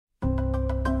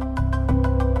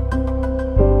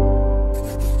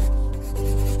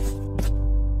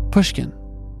Pushkin.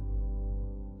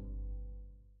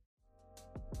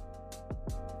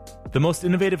 The most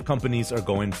innovative companies are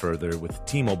going further with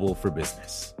T-Mobile for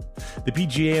Business. The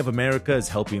PGA of America is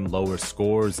helping lower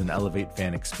scores and elevate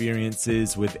fan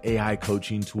experiences with AI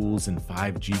coaching tools and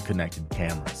 5G connected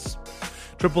cameras.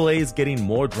 AAA is getting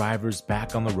more drivers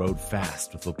back on the road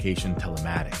fast with location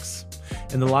telematics.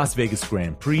 And the Las Vegas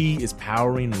Grand Prix is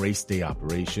powering race day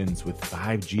operations with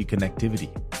 5G connectivity,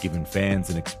 giving fans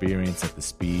an experience at the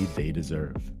speed they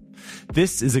deserve.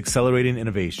 This is accelerating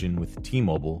innovation with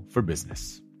T-Mobile for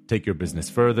Business. Take your business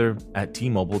further at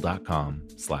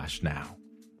T-Mobile.com/now.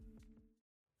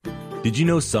 Did you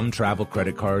know some travel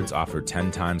credit cards offer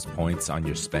 10 times points on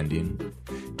your spending?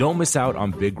 Don't miss out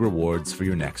on big rewards for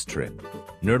your next trip.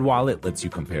 NerdWallet lets you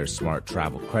compare smart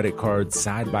travel credit cards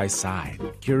side by side,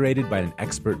 curated by an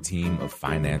expert team of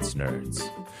finance nerds.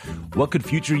 What could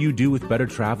future you do with better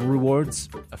travel rewards?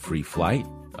 A free flight?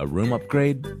 A room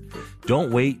upgrade?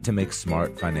 Don't wait to make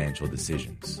smart financial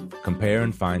decisions. Compare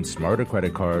and find smarter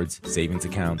credit cards, savings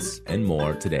accounts, and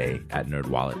more today at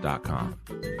nerdwallet.com.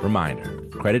 Reminder,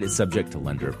 credit is subject to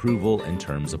lender approval and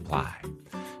terms apply.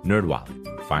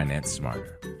 NerdWallet, finance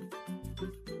smarter.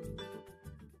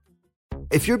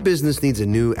 If your business needs a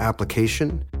new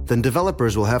application, then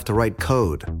developers will have to write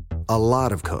code, a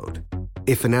lot of code.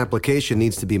 If an application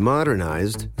needs to be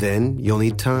modernized, then you'll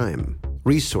need time,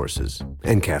 resources,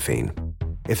 and caffeine.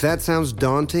 If that sounds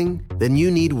daunting, then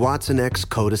you need watsonx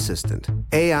Code Assistant,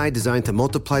 AI designed to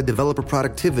multiply developer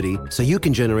productivity so you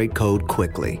can generate code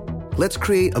quickly. Let's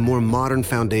create a more modern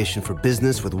foundation for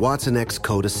business with watsonx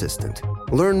Code Assistant.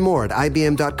 Learn more at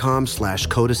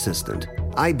ibm.com/code assistant.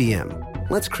 IBM.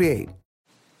 Let's create.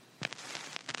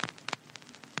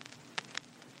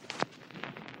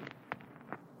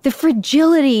 The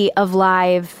fragility of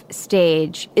live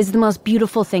stage is the most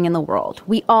beautiful thing in the world.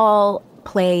 We all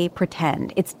play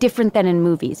pretend. It's different than in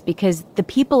movies because the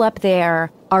people up there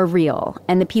are real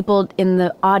and the people in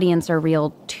the audience are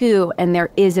real too, and there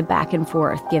is a back and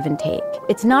forth, give and take.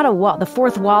 It's not a wall. The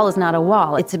fourth wall is not a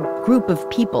wall. It's a group of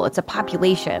people. It's a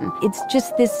population. It's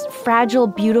just this fragile,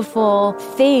 beautiful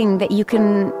thing that you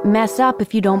can mess up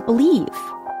if you don't believe.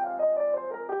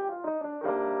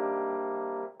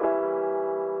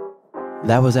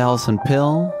 That was Allison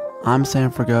Pill. I'm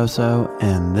Sam Fragoso,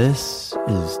 and this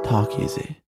is Talk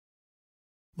Easy.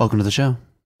 Welcome to the show.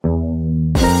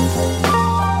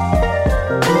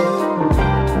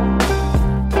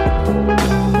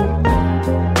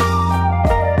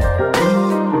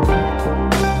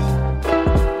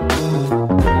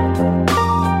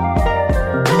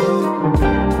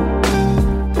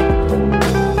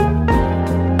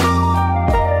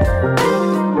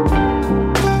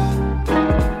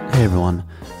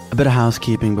 A bit of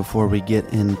housekeeping before we get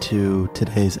into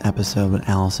today's episode with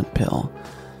Allison Pill.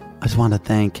 I just want to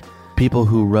thank people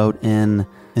who wrote in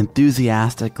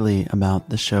enthusiastically about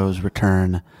the show's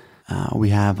return. We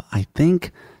have, I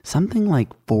think, something like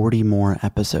 40 more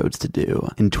episodes to do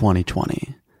in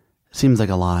 2020. Seems like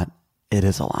a lot. It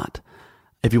is a lot.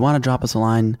 If you want to drop us a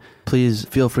line, please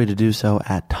feel free to do so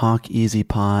at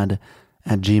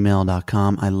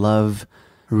talkeasypod@gmail.com. I love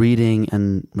reading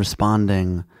and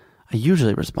responding. I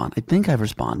usually respond. I think I've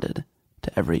responded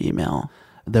to every email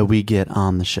that we get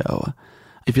on the show.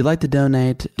 If you'd like to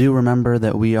donate, do remember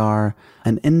that we are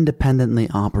an independently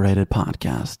operated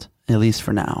podcast, at least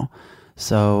for now.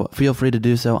 So feel free to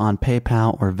do so on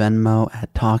PayPal or Venmo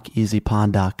at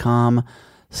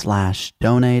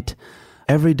talkeasypod.com/donate.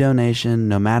 Every donation,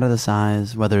 no matter the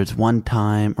size, whether it's one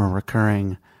time or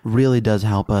recurring, really does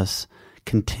help us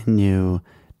continue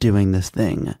doing this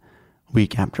thing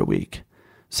week after week.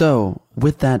 So,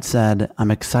 with that said, I'm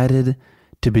excited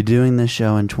to be doing this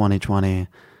show in 2020.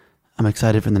 I'm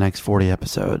excited for the next 40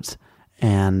 episodes,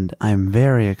 and I'm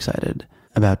very excited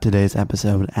about today's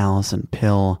episode with Allison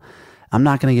Pill. I'm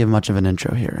not going to give much of an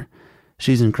intro here.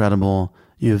 She's incredible.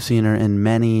 You have seen her in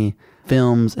many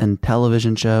films and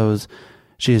television shows.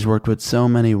 She has worked with so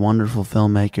many wonderful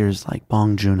filmmakers like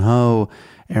Bong Joon-ho,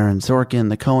 Aaron Sorkin,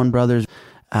 the Coen brothers.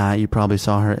 You probably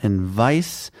saw her in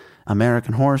Vice,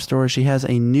 American Horror Story. She has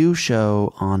a new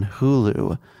show on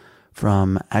Hulu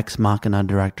from Ex Machina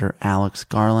director Alex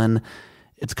Garland.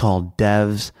 It's called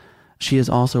Devs. She has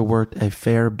also worked a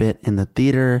fair bit in the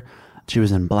theater. She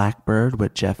was in Blackbird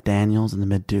with Jeff Daniels in the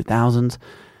mid-2000s.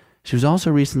 She was also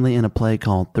recently in a play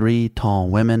called Three Tall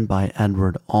Women by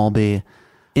Edward Albee.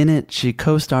 In it, she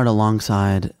co-starred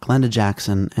alongside Glenda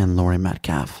Jackson and Laurie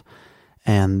Metcalf.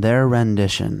 And their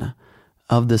rendition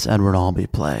of this Edward Albee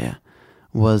play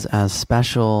was as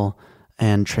special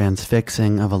and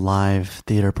transfixing of a live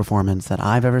theater performance that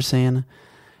I've ever seen.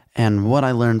 And what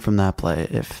I learned from that play,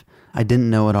 if I didn't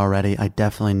know it already. I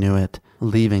definitely knew it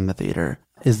leaving the theater,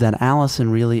 is that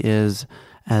Allison really is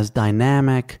as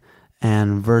dynamic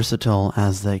and versatile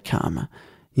as they come.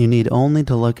 You need only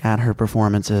to look at her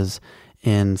performances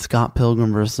in Scott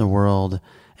Pilgrim vs. the World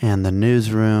and The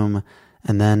Newsroom,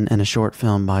 and then in a short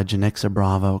film by Janixa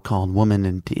Bravo called Woman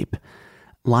in Deep.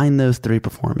 Line those 3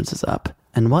 performances up,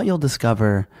 and what you'll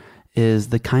discover is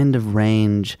the kind of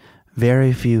range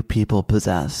very few people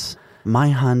possess. My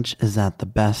hunch is that the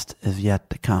best is yet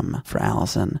to come for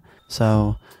Allison.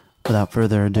 So, without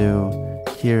further ado,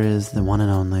 here is the one and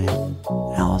only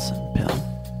Allison Pill.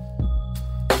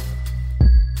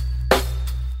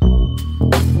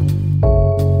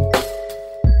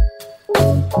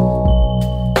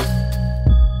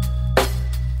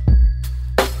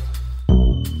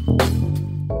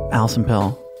 Allison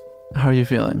Pill, how are you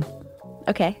feeling?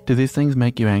 Okay. Do these things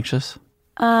make you anxious?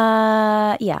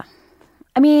 Yeah.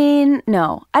 I mean,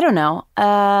 no. I don't know.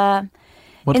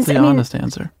 What's the honest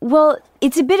answer? Well,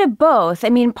 it's a bit of both. I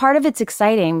mean, part of it's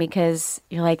exciting because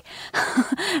you're like,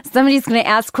 somebody's going to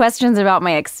ask questions about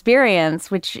my experience,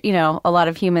 which, you know, a lot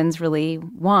of humans really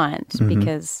want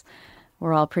because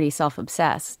we're all pretty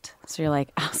self-obsessed. So you're like,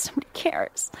 oh, somebody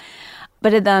cares.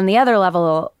 But on the other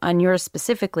level, on yours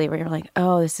specifically, where you're like,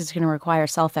 oh, this is going to require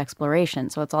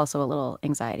self-exploration. So it's also a little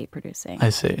anxiety-producing.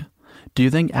 I see. Do you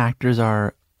think actors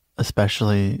are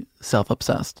especially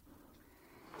self-obsessed?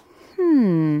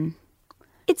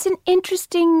 It's an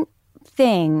interesting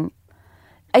thing.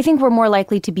 I think we're more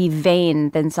likely to be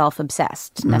vain than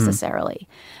self-obsessed necessarily.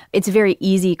 It's a very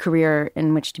easy career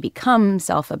in which to become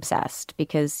self-obsessed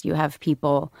because you have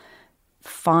people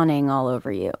fawning all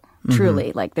over you.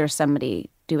 Truly, like there's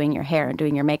somebody doing your hair and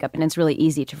doing your makeup, and it's really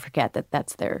easy to forget that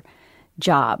that's their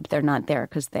job. They're not there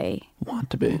because they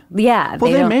want to be. Yeah.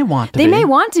 Well, they may want to be. They may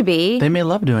want to be. They may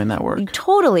love doing that work.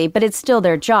 Totally, but it's still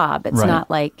their job. It's Right.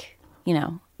 not like, you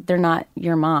know, they're not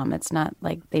your mom. It's not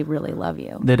like they really love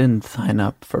you. They didn't sign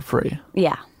up for free.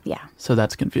 Yeah. So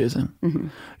that's confusing.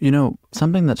 You know,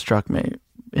 something that struck me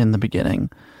in the beginning.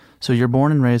 So you're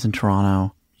born and raised in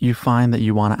Toronto. You find that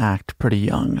you want to act pretty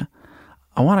young.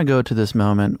 I want to go to this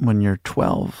moment when you're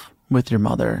 12 with your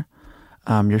mother.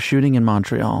 You're shooting in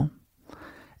Montreal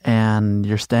and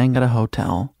you're staying at a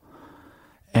hotel.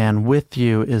 And with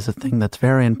you is a thing that's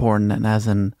very important, and as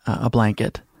in a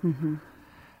blanket.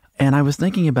 And I was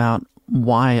thinking about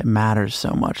why it matters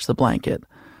so much, the blanket.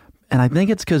 And I think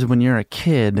it's because when you're a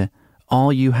kid,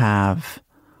 all you have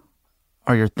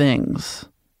are your things.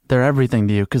 They're everything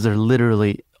to you because they're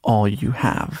literally all you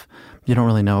have. You don't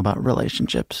really know about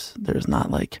relationships. There's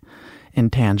not like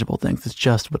intangible things. It's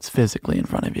just what's physically in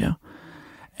front of you.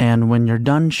 And when you're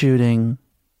done shooting,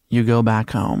 you go back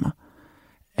home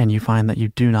and you find that you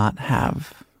do not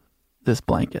have this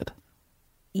blanket.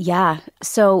 Yeah.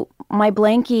 So my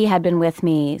blankie had been with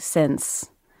me since,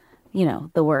 you know,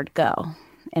 the word go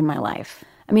in my life.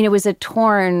 I mean, it was a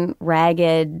torn,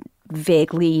 ragged,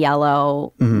 vaguely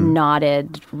yellow,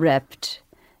 knotted, ripped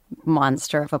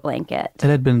monster of a blanket. It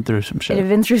had been through some shit. It had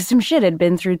been through some shit. It had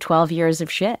been through 12 years of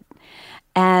shit.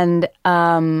 And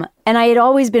I had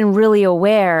always been really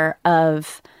aware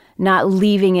of not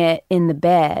leaving it in the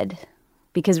bed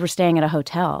because we're staying at a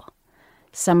hotel.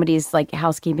 Somebody's like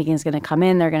housekeeping is going to come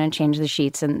in, they're going to change the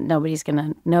sheets, and nobody's going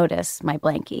to notice my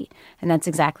blankie. And that's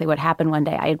exactly what happened one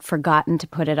day. I had forgotten to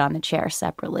put it on the chair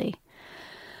separately.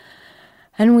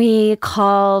 And we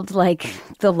called like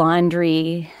the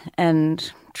laundry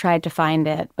and tried to find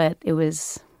it, but it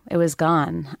was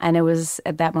gone. And it was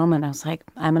at that moment I was like,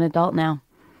 I'm an adult now.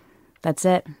 That's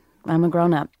it. I'm a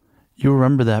grown-up. You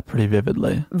remember that pretty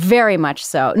vividly. Very much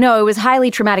so. No, it was highly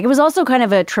traumatic. It was also kind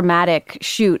of a traumatic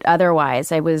shoot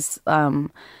otherwise. I was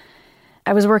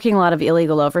working a lot of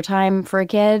illegal overtime for a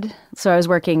kid. So I was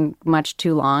working much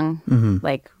too long,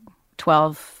 like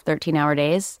 12, 13-hour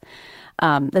days.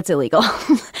 That's illegal.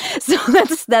 So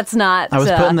that's not... I was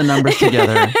putting the numbers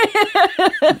together.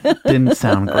 Didn't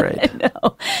sound great.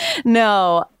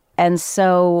 No. And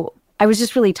so I was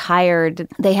just really tired.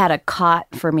 They had a cot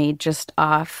for me just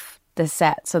off the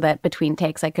set so that between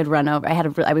takes I could run over.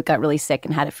 I got really sick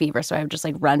and had a fever, so I would just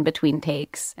like run between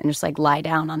takes and just like lie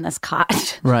down on this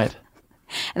cot. Right.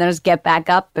 And then just get back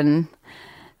up and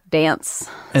dance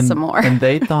some more. And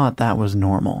they thought that was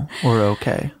normal or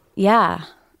okay. Yeah.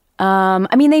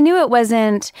 I mean, they knew it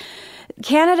wasn't...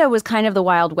 Canada was kind of the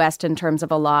Wild West in terms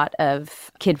of a lot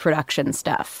of kid production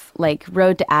stuff. Like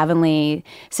Road to Avonlea,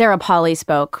 Sarah Polley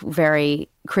spoke very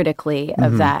critically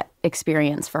of that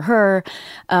experience for her.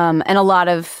 And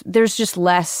there's just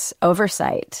less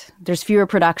oversight. There's fewer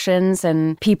productions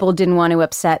and people didn't want to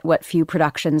upset what few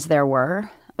productions there were.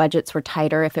 budgets were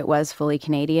tighter if it was fully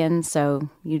Canadian. So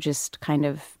you just kind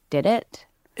of did it.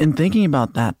 In thinking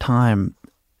about that time,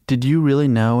 did you really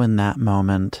know in that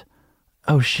moment,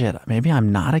 oh shit, maybe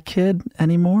I'm not a kid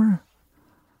anymore?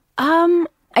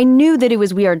 I knew that it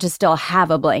was weird to still have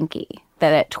a blankie,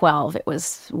 that at 12 it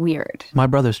was weird. My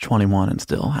brother's 21 and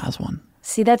still has one.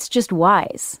 See, that's just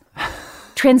wise.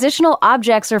 Transitional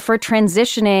objects are for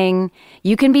transitioning.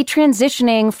 You can be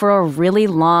transitioning for a really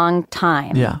long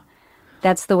time. Yeah.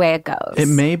 That's the way it goes. It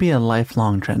may be a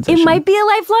lifelong transition. It might be a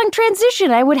lifelong transition.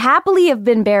 I would happily have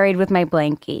been buried with my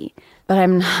blankie, but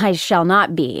I shall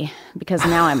not be, because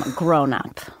now I'm a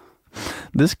grown-up.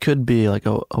 This could be like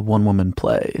a one-woman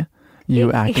play,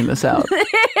 you acting this out.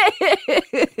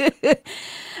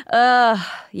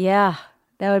 Yeah,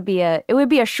 it would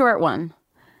be a short one.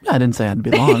 I didn't say it had to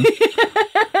be long.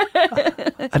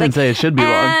 I didn't say it should be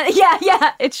long.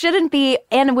 Yeah, it shouldn't be,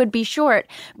 and it would be short,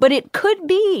 but it could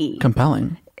be.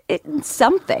 Compelling.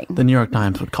 Something. The New York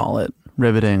Times would call it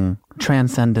riveting,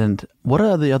 transcendent. What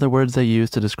are the other words they use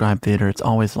to describe theater? It's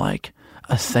always like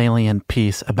a salient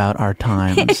piece about our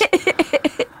times.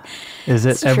 Is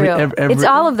it? It's true. It's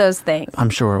all of those things.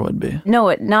 I'm sure it would be. No,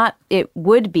 it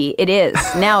would be. It is.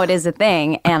 Now it is a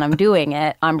thing, and I'm doing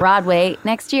it on Broadway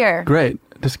next year. Great.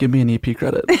 Just give me an EP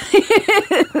credit.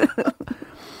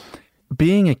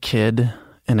 Being a kid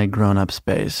in a grown-up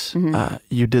space,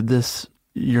 you did this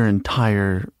your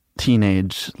entire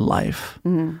teenage life.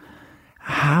 Mm-hmm.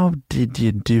 How did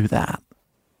you do that?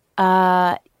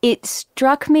 It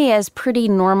struck me as pretty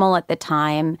normal at the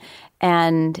time.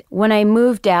 And when I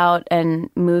moved out and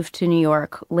moved to New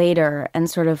York later and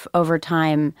sort of over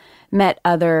time met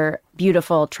other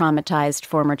beautiful, traumatized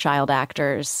former child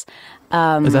actors.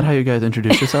 Is that how you guys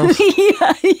introduce yourselves?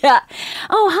 Yeah.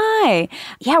 Oh, hi.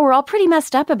 Yeah, we're all pretty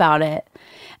messed up about it.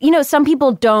 You know, some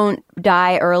people don't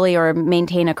die early or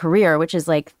maintain a career, which is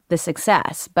like the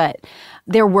success. But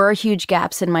there were huge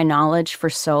gaps in my knowledge for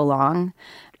so long.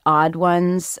 Odd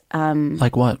ones.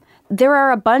 Like what? There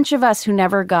are a bunch of us who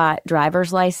never got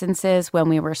driver's licenses when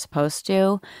we were supposed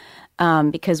to,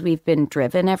 because we've been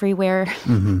driven everywhere.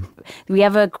 Mm-hmm. We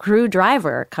have a crew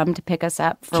driver come to pick us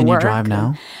up for work. Can you drive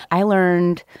now? I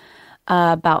learned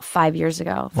about 5 years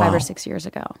ago, 5 or 6 years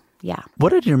ago. Yeah. What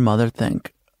did your mother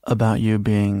think about you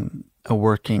being a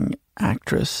working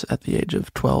actress at the age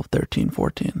of 12, 13,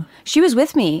 14? She was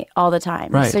with me all the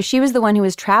time. Right. So she was the one who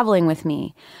was traveling with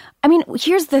me. I mean,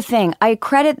 here's the thing. I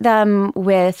credit them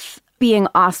with being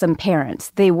awesome parents.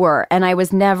 They were. And I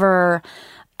never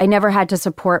had to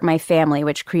support my family,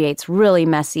 which creates really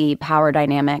messy power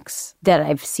dynamics that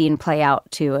I've seen play out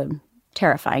to a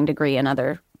terrifying degree in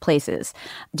other places.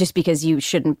 Just because you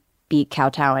shouldn't be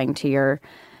kowtowing to your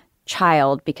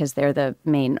child because they're the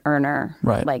main earner.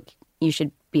 Right. Like, you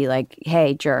should be like,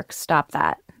 hey, jerk, stop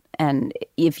that. And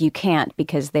if you can't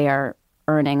because they are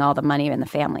earning all the money in the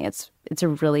family, it's a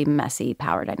really messy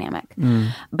power dynamic.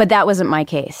 But that wasn't my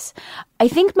case. I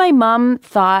think my mom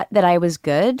thought that I was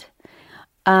good.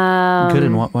 Good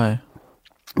in what way?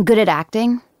 Good at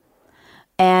acting.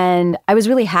 And I was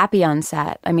really happy on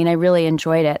set. I mean, I really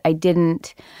enjoyed it. I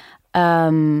didn't...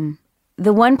 the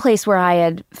one place where I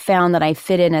had found that I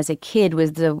fit in as a kid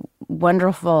was the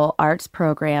wonderful arts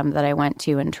program that I went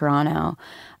to in Toronto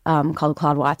called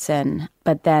Claude Watson.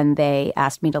 But then they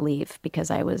asked me to leave because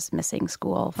I was missing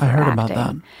school for I heard acting.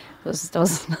 about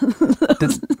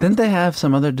that. Didn't they have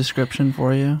some other description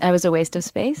for you? I was a waste of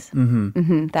space?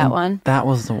 That one? That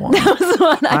was the one. That was the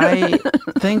one. I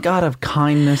think out of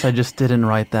kindness, I just didn't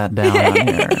write that down on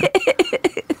here.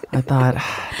 I thought,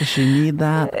 does she need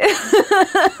that?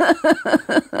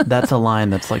 That's a line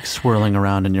that's like swirling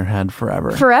around in your head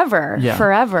forever.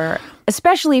 Forever.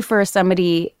 Especially for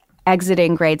somebody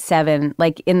exiting grade 7,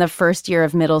 like in the first year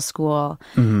of middle school.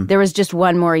 There was just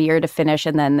one more year to finish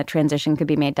and then the transition could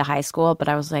be made to high school. But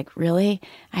I was like, really?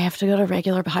 I have to go to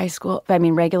regular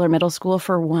middle school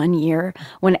for 1 year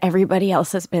when everybody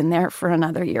else has been there for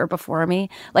another year before me?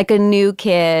 Like a new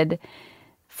kid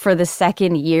for the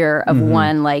second year of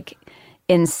one like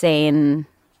insane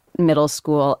middle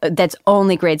school that's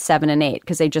only grades 7 and 8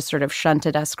 because they just sort of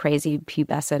shunted us crazy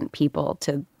pubescent people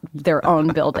to their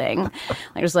own building.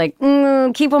 I was like,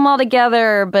 keep them all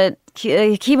together, but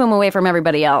keep them away from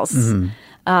everybody else.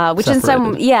 Which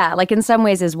Separated. in some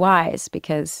ways is wise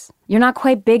because you're not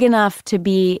quite big enough to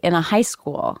be in a high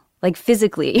school. Like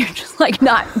physically, you're just like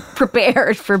not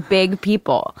prepared for big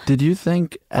people. Did you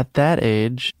think at that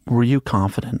age, were you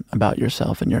confident about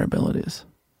yourself and your abilities?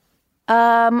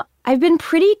 I've been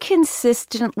pretty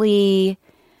consistently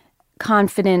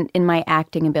confident in my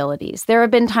acting abilities. There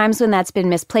have been times when that's been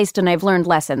misplaced and I've learned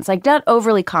lessons, like not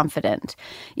overly confident,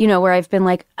 where I've been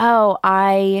like,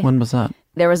 When was that?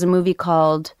 There was a movie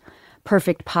called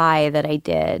Perfect Pie that I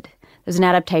did. It was an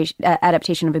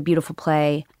adaptation of a beautiful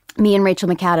play. Me and Rachel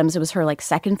McAdams, it was her like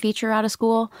second feature out of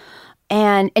school.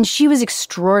 And she was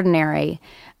extraordinary.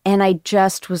 And I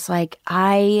just was like,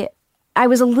 I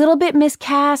was a little bit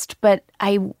miscast, but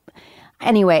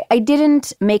Anyway, I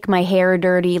didn't make my hair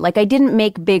dirty. Like, I didn't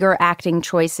make bigger acting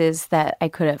choices that I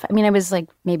could have. I mean, I was like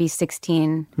maybe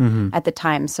 16 at the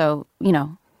time. So,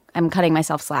 I'm cutting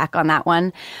myself slack on that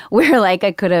one, where like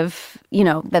I could have,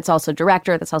 that's also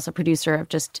director, that's also producer of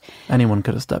just... Anyone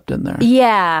could have stepped in there.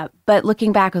 Yeah. But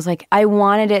looking back, I was like, I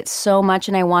wanted it so much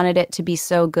and I wanted it to be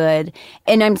so good.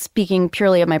 And I'm speaking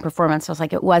purely of my performance. I was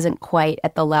like, it wasn't quite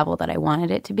at the level that I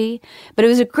wanted it to be. But it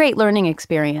was a great learning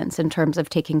experience in terms of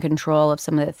taking control of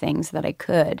some of the things that I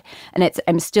could. And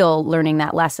I'm still learning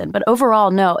that lesson. But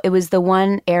overall, no, it was the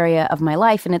one area of my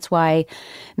life. And it's why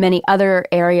many other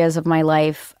areas of my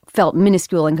life felt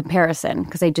minuscule in comparison,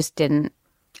 because I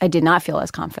did not feel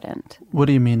as confident. What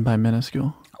do you mean by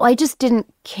minuscule? Well, I just didn't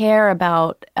care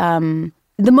about, the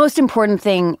most important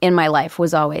thing in my life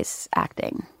was always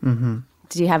acting. Mm-hmm.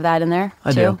 Do you have that in there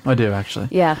too? I do actually.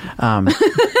 Yeah.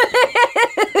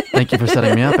 Thank you for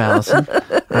setting me up, Allison.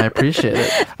 I appreciate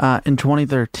it. In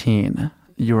 2013,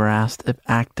 you were asked if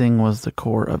acting was the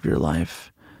core of your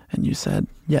life, and you said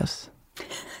yes.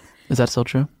 Is that still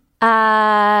true?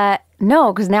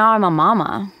 No, because now I'm a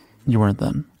mama. You weren't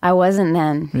then. I wasn't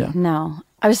then. Yeah. No.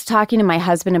 I was talking to my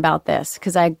husband about this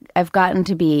because I've gotten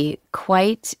to be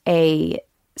quite a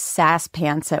sass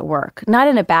pants at work. Not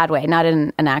in a bad way, not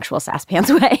in an actual sass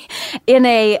pants way. In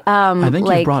a I think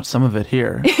you brought some of it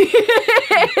here.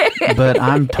 But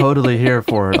I'm totally here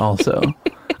for it also.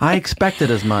 I expected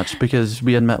as much because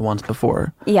we had met once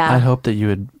before. Yeah. I hope that you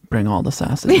would bring all the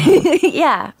sass in.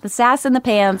 Yeah, the sass and the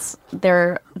pants,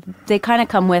 they kind of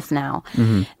come with now.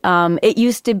 Mm-hmm. It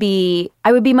used to be,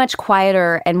 I would be much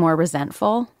quieter and more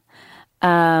resentful. We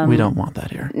don't want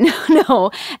that here.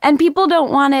 No. And people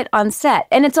don't want it on set.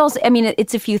 And it's also, I mean,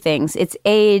 it's a few things. It's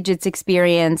age, it's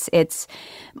experience, it's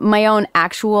my own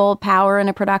actual power in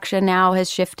a production now has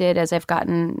shifted as I've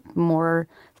gotten more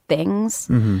things.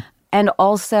 Mm-hmm. And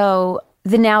also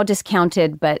the now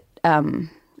discounted, but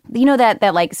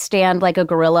that like stand like a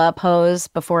gorilla pose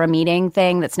before a meeting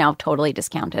thing that's now totally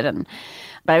discounted.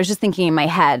 But I was just thinking in my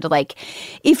head, like,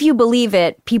 if you believe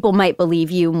it, people might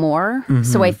believe you more. Mm-hmm.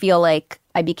 So I feel like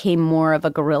I became more of a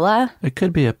gorilla. It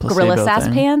could be a placebo gorilla sass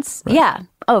thing. Pants. Right. Yeah.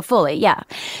 Oh, fully. Yeah.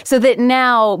 So that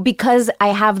now, because I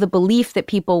have the belief that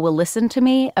people will listen to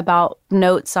me about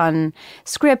notes on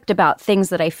script, about things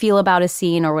that I feel about a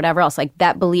scene or whatever else, like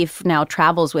that belief now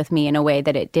travels with me in a way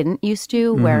that it didn't used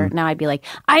to, where now I'd be like,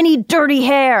 I need dirty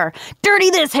hair,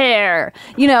 dirty this hair,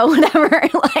 whatever.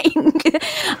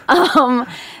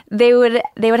 They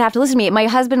would have to listen to me. My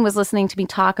husband was listening to me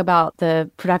talk about the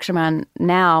production on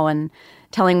Now and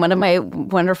telling one of my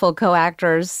wonderful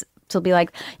co-actors to be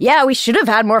like, yeah, we should have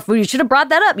had more food. You should have brought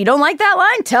that up. You don't like that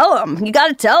line? Tell them. You got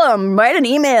to tell them. Write an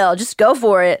email. Just go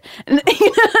for it. And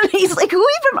he's like, who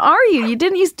even are you? You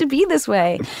didn't used to be this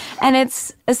way. And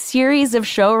it's a series of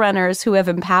showrunners who have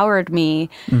empowered me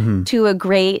to a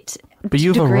great But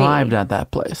you've degree. arrived at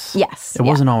that place. Yes. It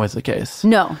wasn't always the case.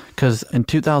 No. Because in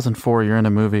 2004, you're in a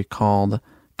movie called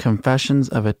Confessions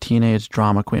of a Teenage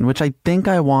Drama Queen, which I think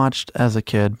I watched as a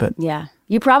kid, but... Yeah.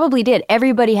 You probably did.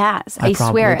 Everybody has. I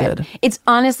swear probably did. it. It's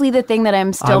honestly the thing that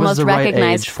I'm still most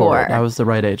recognized for. I was the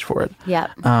right age for it. Yeah.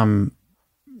 You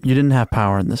didn't have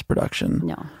power in this production.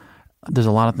 No. There's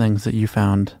a lot of things that you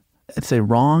found, I'd say,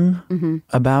 wrong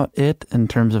about it in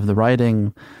terms of the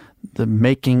writing, the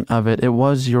making of it. It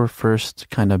was your first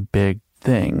kind of big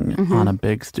thing on a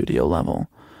big studio level.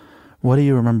 What do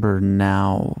you remember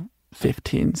now,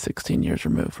 15, 16 years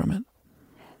removed from it?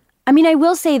 I mean, I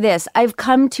will say this. I've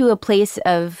come to a place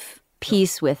of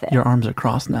peace with it. Your arms are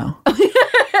crossed now.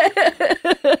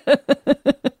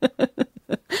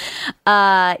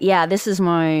 This is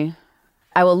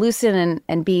I will loosen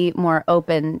and be more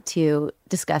open to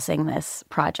discussing this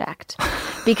project.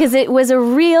 Because it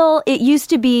used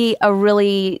to be a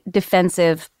really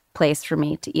defensive place for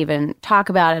me to even talk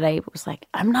about it. I was like,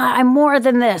 I'm more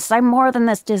than this. I'm more than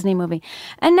this Disney movie.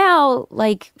 And now,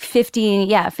 like 15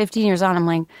 years on, I'm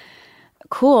like,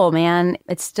 cool, man.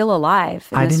 It's still alive.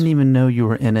 I didn't even know you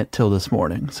were in it till this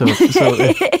morning. So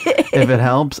if it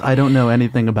helps, I don't know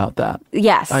anything about that.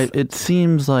 Yes. It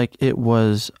seems like it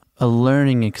was a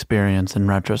learning experience in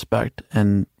retrospect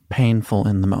and painful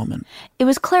in the moment. It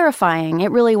was clarifying.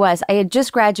 It really was. I had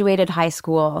just graduated high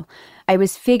school. I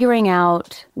was figuring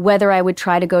out whether I would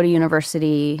try to go to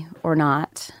university or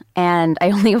not. And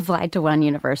I only applied to one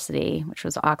university, which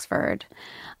was Oxford,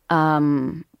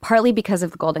 partly because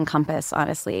of the Golden Compass,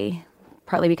 honestly,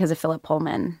 partly because of Philip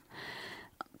Pullman,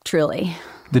 truly.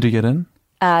 Did you get in?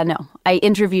 No, I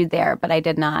interviewed there, but I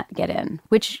did not get in,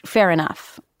 which fair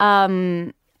enough.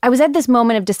 I was at this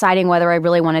moment of deciding whether I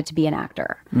really wanted to be an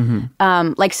actor.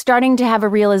 Like starting to have a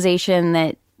realization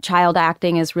that child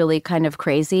acting is really kind of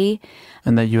crazy.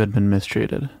 And that you had been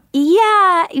mistreated.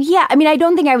 Yeah. I mean, I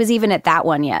don't think I was even at that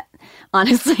one yet,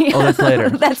 honestly. Oh, that's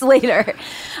later. That's later.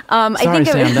 Sorry,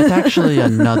 Sam, that's actually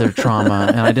another trauma.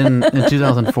 And I didn't, in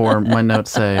 2004, my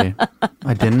notes say,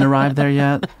 I didn't arrive there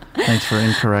yet. Thanks for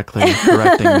incorrectly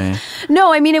correcting me.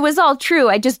 No, I mean, it was all true.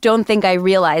 I just don't think I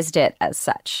realized it as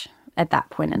such at that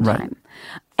point in time.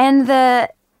 And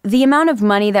the amount of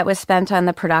money that was spent on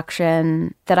the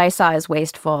production that I saw as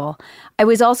wasteful, I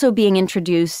was also being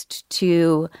introduced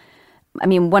to, I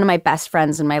mean, one of my best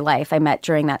friends in my life I met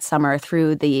during that summer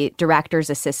through the director's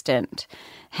assistant,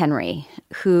 Henry,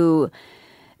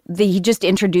 he just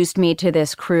introduced me to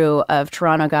this crew of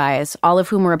Toronto guys, all of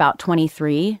whom were about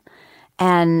 23.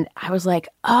 And I was like,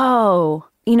 oh,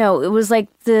 it was like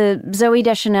the Zooey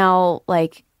Deschanel,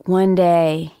 like, one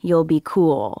day you'll be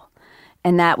cool.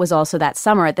 And that was also that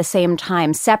summer at the same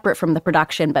time, separate from the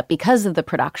production. But because of the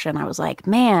production, I was like,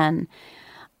 man,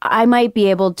 I might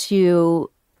be able to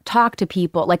talk to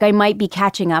people. Like I might be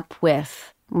catching up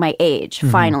with my age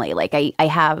finally. Like I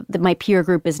have, my peer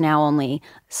group is now only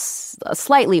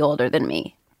slightly older than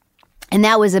me. And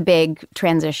that was a big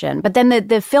transition. But then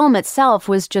the film itself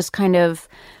was just kind of,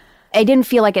 I didn't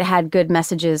feel like it had good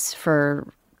messages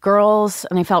for girls,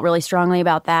 and I felt really strongly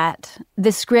about that.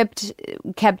 The script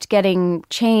kept getting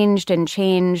changed, and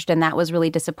that was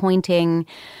really disappointing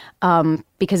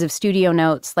because of studio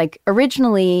notes. Like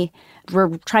originally,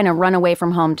 we're trying to run away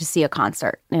from home to see a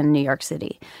concert in New York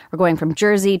City. We're going from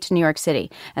Jersey to New York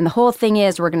City. And the whole thing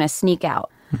is we're going to sneak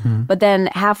out. But then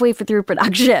halfway through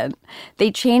production,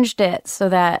 they changed it so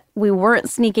that we weren't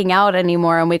sneaking out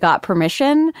anymore and we got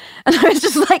permission. And I was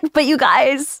just like, but you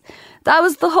guys, that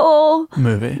was the whole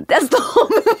movie. That's the whole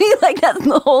movie. Like, that's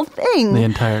the whole thing. The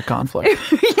entire conflict.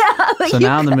 Yeah. So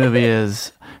now the movie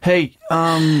is, hey,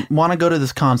 want to go to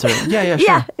this concert? Yeah,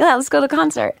 sure. Yeah, let's go to the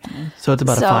concert. So it's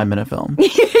about a 5-minute film.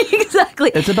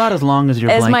 Exactly. It's about as long as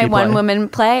your as blankie my play. one-woman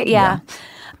play, yeah.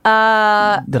 Did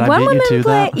I beat you to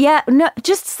that? Yeah, no,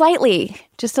 just slightly,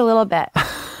 just a little bit.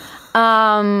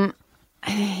 Yeah,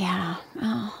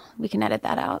 we can edit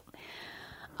that out.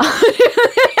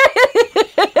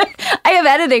 I have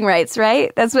editing rights,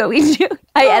 right? That's what we do.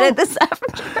 I edit this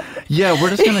after. Yeah,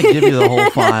 we're just going to give you the whole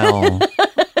file.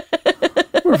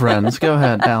 We're friends. Go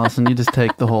ahead, Allison. You just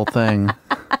take the whole thing.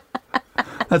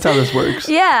 That's how this works.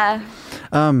 Yeah.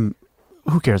 Who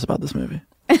cares about this movie?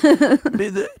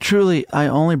 Truly, I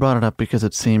only brought it up because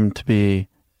it seemed to be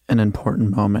an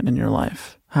important moment in your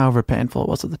life. However painful it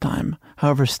was at the time.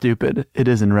 However stupid it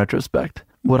is in retrospect.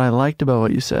 What I liked about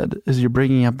what you said is you're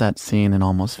bringing up that scene in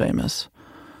Almost Famous.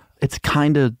 It's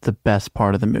kind of the best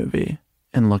part of the movie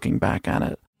in looking back at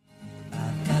it.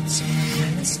 I've got some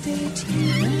real estate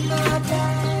here in my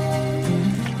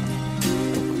bag.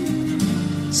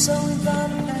 So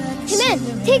hey man,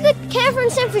 take a cab from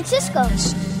San Francisco.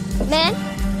 Man?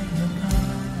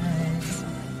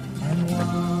 And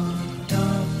walked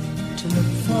off to look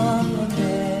for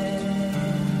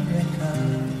America.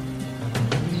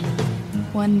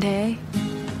 One day,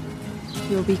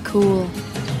 you'll be cool.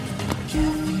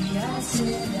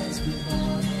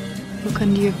 Look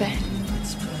under your bed.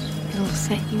 It'll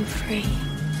set you free.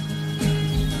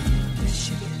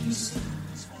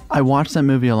 I watched that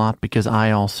movie a lot because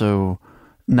I also,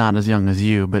 not as young as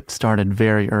you, but started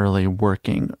very early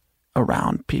working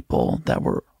around people that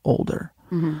were older.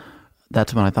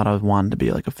 That's when I thought I wanted to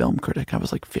be like a film critic. I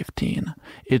was like 15.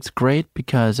 It's great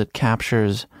because it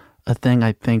captures a thing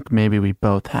I think maybe we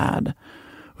both had,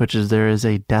 which is there is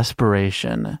a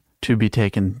desperation to be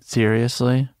taken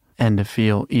seriously and to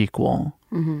feel equal,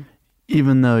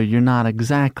 even though you're not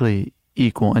exactly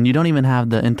equal and you don't even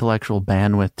have the intellectual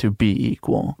bandwidth to be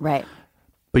equal. Right.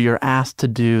 But you're asked to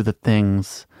do the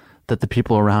things that the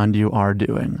people around you are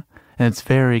doing. And it's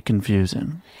very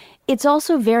confusing. It's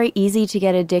also very easy to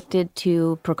get addicted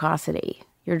to precocity.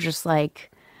 You're just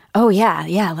like, oh, yeah,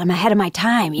 I'm ahead of my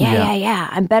time. Yeah.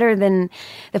 I'm better than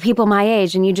the people my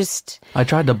age. And you just... I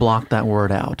tried to block that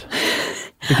word out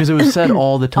because it was said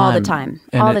all the time. All the time.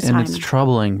 And it's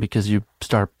troubling because you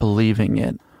start believing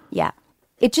it. Yeah.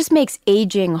 It just makes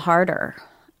aging harder,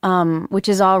 which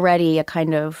is already a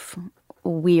kind of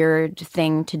weird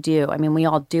thing to do. I mean, we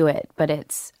all do it, but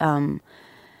it's...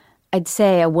 I'd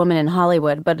say a woman in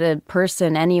Hollywood, but a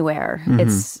person anywhere.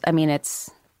 It's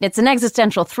an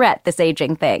existential threat, this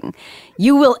aging thing.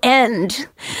 You will end.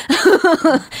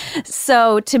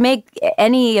 So to make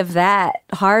any of that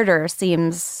harder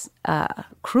seems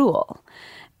cruel.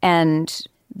 And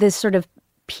this sort of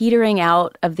petering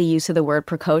out of the use of the word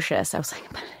precocious, I was like,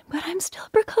 but I'm still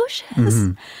precocious.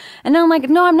 And now I'm like,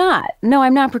 no, I'm not. No,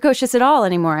 I'm not precocious at all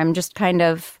anymore. I'm just kind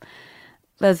of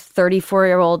a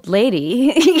 34-year-old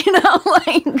lady,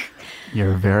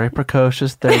 You're a very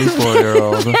precocious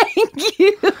 34-year-old. Thank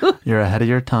you. You're ahead of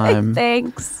your time.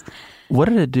 Thanks. What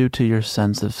did it do to your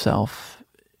sense of self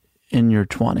in your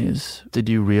 20s? Did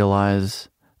you realize,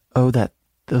 that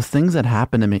those things that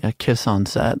happened to me, a kiss on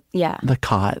set, Yeah. the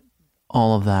cot,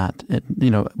 all of that,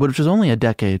 which was only a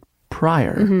decade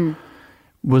prior,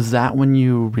 was that when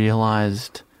you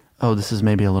realized, this is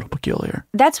maybe a little peculiar?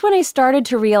 That's when I started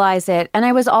to realize it. And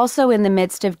I was also in the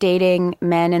midst of dating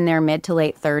men in their mid to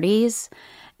late 30s.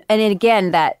 And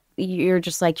again, that you're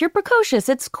just like, you're precocious,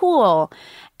 it's cool.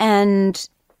 And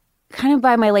kind of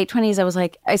by my late 20s, I was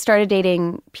like, I started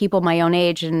dating people my own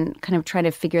age and kind of trying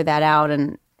to figure that out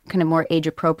and kind of more age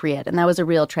appropriate. And that was a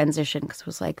real transition because it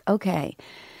was like, okay,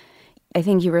 I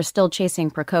think you were still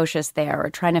chasing precocious there or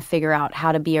trying to figure out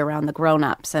how to be around the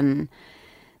grown-ups, and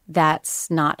that's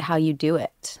not how you do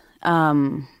it.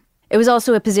 It was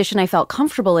also a position I felt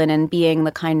comfortable in, and being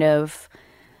the kind of,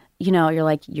 you're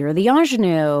like, you're the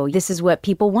ingenue. This is what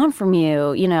people want from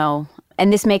you,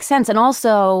 and this makes sense. And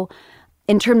also,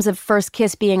 in terms of first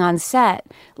kiss being on set,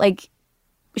 like,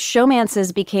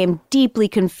 showmances became deeply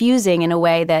confusing in a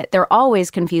way that they're always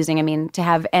confusing. I mean, to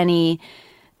have any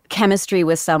chemistry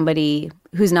with somebody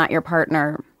who's not your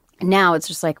partner. Now it's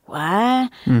just like, what?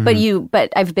 But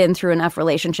I've been through enough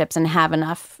relationships and have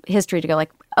enough history to go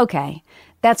like, okay,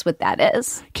 that's what that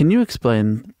is. Can you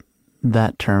explain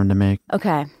that term to me?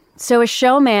 Okay. So a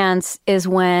showmance is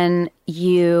when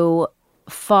you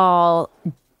fall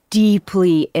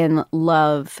deeply in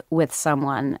love with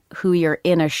someone who you're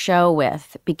in a show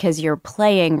with because you're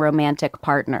playing romantic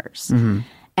partners.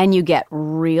 And you get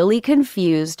really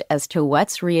confused as to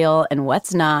what's real and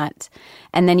what's not.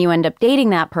 And then you end up dating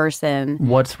that person.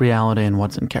 What's reality and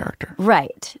what's in character.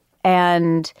 Right.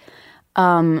 And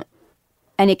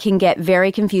it can get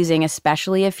very confusing,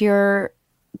 especially if you're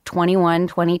 21,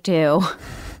 22.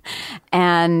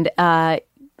 And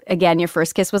again, your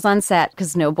first kiss was on set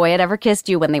because no boy had ever kissed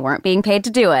you when they weren't being paid to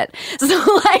do it. So,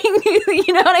 like,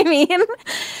 you know what I mean?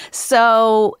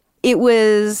 So it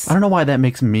was... I don't know why that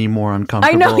makes me more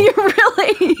uncomfortable. I know, you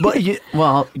really...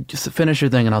 But just finish your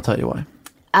thing and I'll tell you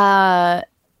why.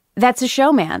 That's a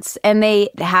showmance. And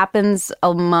it happens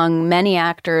among many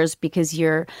actors because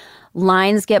your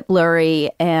lines get blurry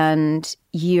and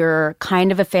you're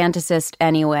kind of a fantasist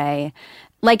anyway.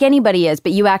 Like anybody is,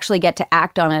 but you actually get to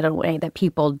act on it in a way that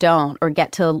people don't, or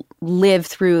get to live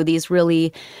through these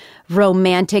really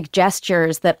romantic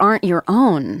gestures that aren't your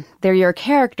own. They're your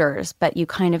characters, but you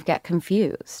kind of get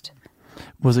confused.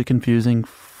 Was it confusing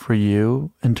for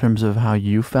you in terms of how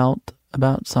you felt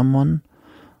about someone?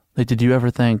 Like, did you ever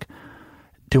think,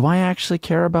 do I actually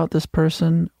care about this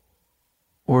person?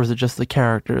 Or is it just the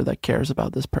character that cares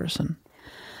about this person?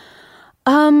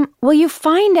 Well, you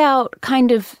find out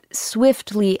kind of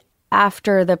swiftly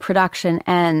after the production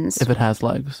ends. If it has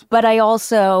legs. But I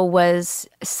also was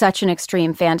such an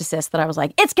extreme fantasist that I was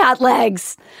like, it's got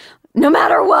legs. No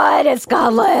matter what, it's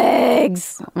got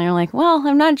legs. And you're like, well,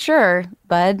 I'm not sure,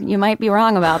 bud. You might be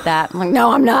wrong about that. I'm like,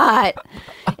 no, I'm not.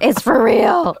 It's for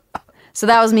real. So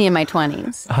that was me in my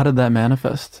 20s. How did that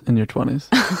manifest in your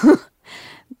 20s?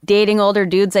 Dating older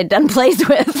dudes I'd done plays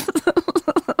with.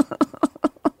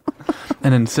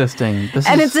 And insisting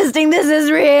this is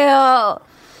real.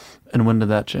 And when did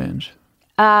that change?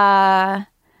 I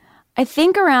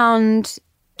think around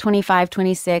 25,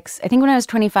 26. I think when I was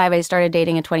 25, I started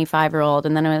dating a 25-year-old.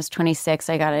 And then when I was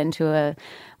 26, I got into a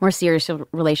more serious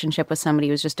relationship with somebody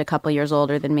who was just a couple years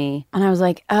older than me. And I was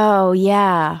like, oh,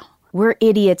 yeah, we're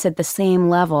idiots at the same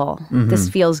level. Mm-hmm. This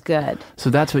feels good.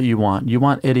 So that's what you want. You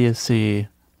want idiocy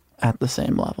at the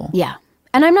same level. Yeah.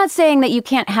 And I'm not saying that you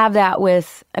can't have that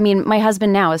with, I mean, my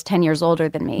husband now is 10 years older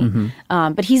than me,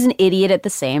 mm-hmm. But he's an idiot at the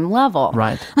same level.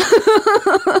 Right.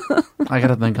 I got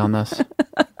to think on this.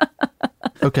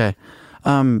 Okay.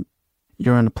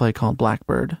 You're in a play called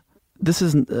Blackbird. This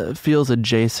is feels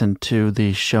adjacent to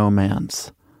the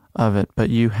showmance of it, but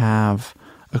you have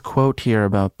a quote here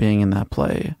about being in that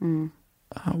play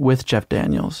with Jeff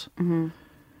Daniels. Mm-hmm.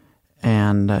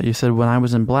 And you said, when I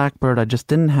was in Blackbird, I just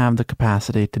didn't have the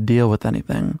capacity to deal with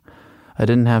anything. I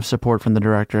didn't have support from the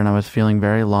director, and I was feeling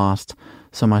very lost.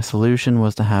 So my solution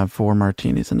was to have 4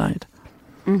 martinis a night.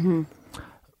 I'm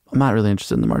not really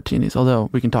interested in the martinis, although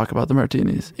we can talk about the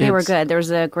martinis. They were good. There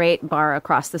was a great bar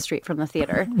across the street from the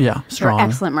theater. Yeah, They were strong.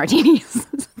 excellent martinis.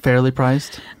 Fairly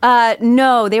priced?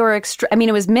 No, they were I mean,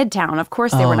 it was Midtown. Of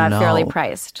course, they were not fairly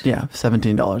priced. Yeah,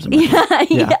 $17 a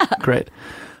martini. Yeah, great.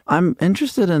 I'm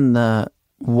interested in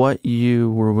what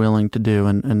you were willing to do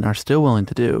and are still willing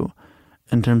to do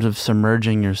in terms of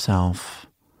submerging yourself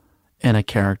in a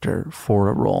character for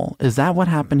a role. Is that what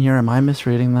happened here? Am I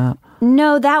misreading that?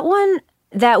 No, that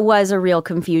was a real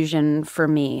confusion for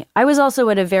me. I was also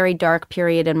at a very dark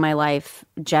period in my life,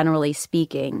 generally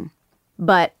speaking,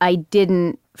 but I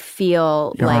didn't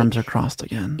feel Your like... arms are crossed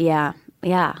again. Yeah,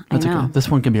 That's I know. okay. This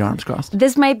one can be arms crossed.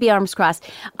 This might be arms crossed.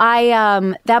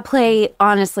 That play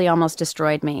honestly almost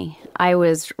destroyed me. I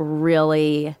was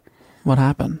really... What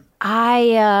happened?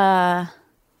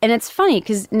 and it's funny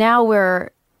because now we're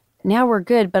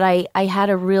good, but I had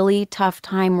a really tough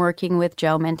time working with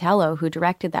Joe Mantello, who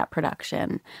directed that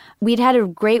production. We'd had a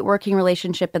great working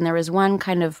relationship, and there was one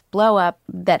kind of blow up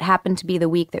that happened to be the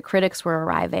week that critics were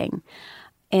arriving,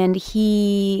 and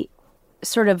he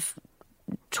sort of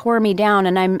tore me down,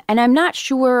 and I'm not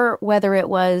sure whether it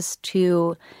was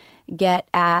to get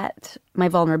at my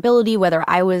vulnerability, whether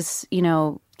I was,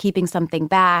 keeping something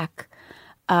back.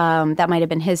 That might have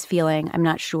been his feeling. I'm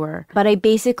not sure. But I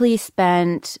basically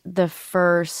spent the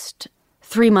first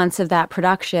 3 months of that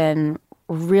production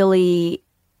really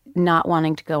not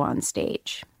wanting to go on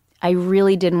stage. I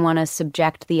really didn't want to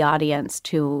subject the audience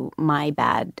to my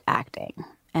bad acting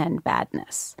and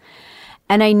badness.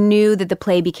 And I knew that the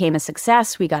play became a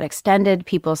success. We got extended.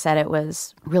 People said it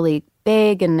was really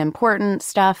big and important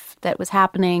stuff that was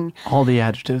happening. All the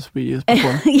adjectives we used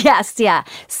before. Yes, yeah.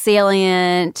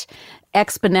 Salient,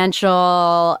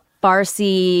 exponential,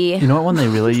 Farsi. You know what one they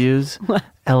really use?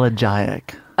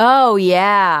 Elegiac. Oh,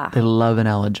 yeah. They love an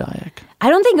elegiac. I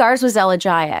don't think ours was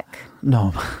elegiac. No,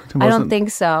 it I don't wasn't.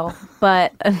 think so.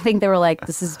 But I think they were like,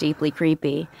 this is deeply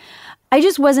creepy. I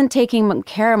just wasn't taking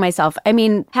care of myself. I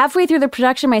mean, halfway through the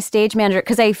production, my stage manager,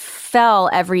 because I fell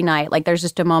every night. Like, there's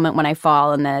just a moment when I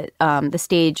fall, and the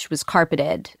stage was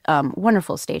carpeted.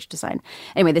 Wonderful stage design.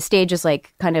 Anyway, the stage is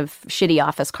like kind of shitty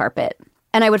office carpet.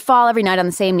 And I would fall every night on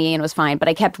the same knee and it was fine. But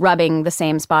I kept rubbing the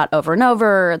same spot over and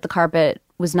over. The carpet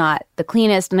was not the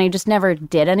cleanest. And I just never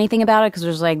did anything about it because it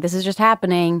was like, this is just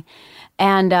happening.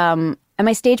 And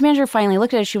my stage manager finally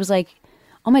looked at it. She was like,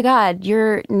 oh my God,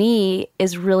 your knee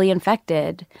is really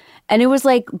infected. And it was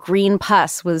like green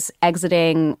pus was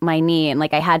exiting my knee. And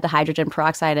like I had to hydrogen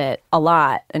peroxide it a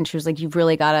lot. And she was like, you've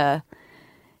really got to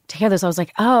take care of this. I was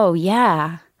like, oh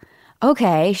yeah,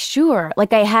 okay, sure.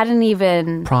 Like I hadn't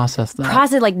even Processed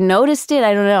that. like noticed it.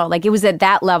 I don't know. Like it was at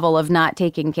that level of not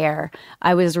taking care.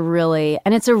 I was really,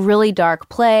 and it's a really dark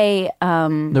play.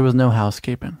 There was no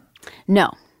housekeeping.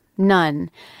 No, none.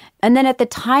 And then at the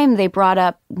time they brought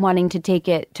up wanting to take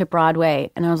it to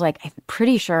Broadway. And I was like, I'm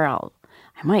pretty sure I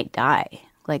might die.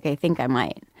 Like, I think I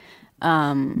might.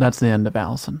 That's the end of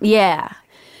Allison. Yeah.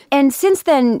 And since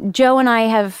then, Joe and I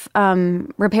have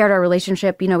repaired our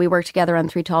relationship. You know, we worked together on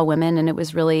Three Tall Women, and it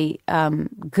was really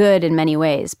good in many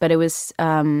ways. But it was,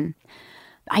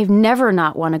 I've never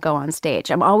not want to go on stage.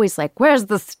 I'm always like, where's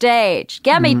the stage?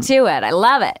 Get me to it. I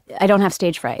love it. I don't have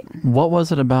stage fright. What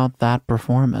was it about that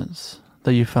performance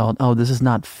that you felt, oh, this is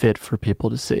not fit for people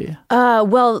to see?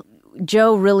 Well,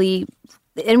 Joe really,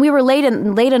 and we were late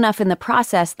enough in the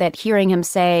process that hearing him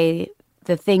say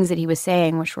the things that he was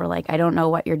saying, which were like, I don't know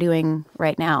what you're doing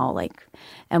right now. Like,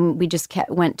 and we just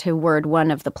went to word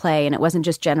one of the play, and it wasn't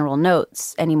just general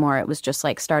notes anymore. It was just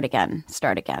like, start again,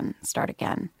 start again, start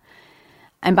again.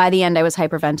 And by the end, I was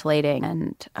hyperventilating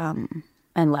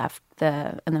and left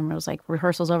and then it was like,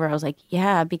 rehearsal's over. I was like,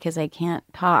 yeah, because I can't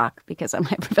talk because I'm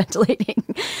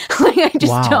hyperventilating. Like I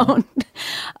just don't.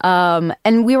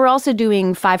 And we were also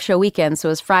doing 5-show weekends. So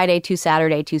it was Friday, 2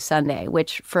 Saturday, 2 Sunday,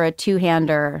 which for a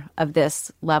two-hander of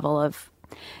this level of,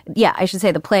 yeah, I should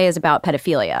say the play is about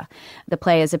pedophilia. The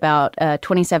play is about a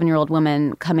 27-year-old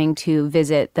woman coming to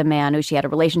visit the man who she had a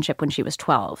relationship when she was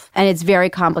 12. And it's very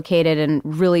complicated and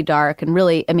really dark and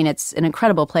really, I mean, it's an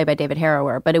incredible play by David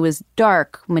Harrower, but it was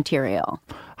dark material.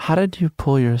 How did you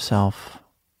pull yourself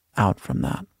out from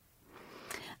that?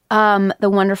 The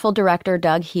wonderful director,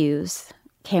 Doug Hughes,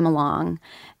 came along,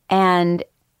 and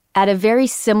at a very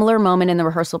similar moment in the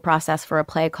rehearsal process for a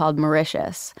play called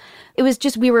Mauritius, it was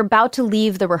just, we were about to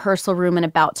leave the rehearsal room and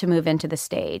about to move into the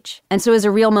stage. And so it was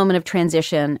a real moment of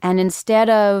transition. And instead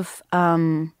of,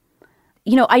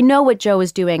 you know, I know what Joe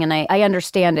was doing and I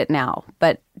understand it now,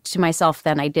 but to myself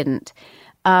then I didn't.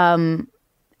 And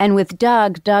with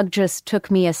Doug just took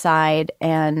me aside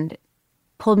and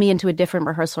pulled me into a different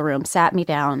rehearsal room, sat me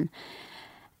down,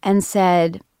 and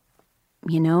said,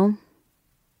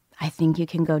 I think you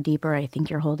can go deeper. I think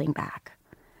you're holding back.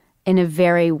 In a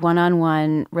very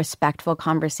one-on-one, respectful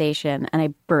conversation. And I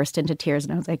burst into tears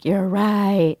and I was like, you're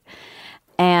right.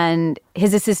 And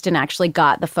his assistant actually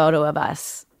got the photo of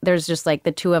us. There's just like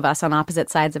the two of us on opposite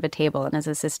sides of a table, and his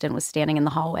assistant was standing in the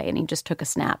hallway, and he just took a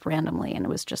snap randomly. And it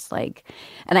was just like,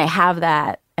 and I have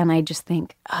that, and I just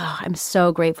think, oh, I'm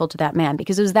so grateful to that man,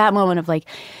 because it was that moment of like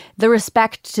the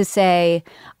respect to say,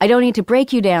 I don't need to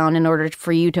break you down in order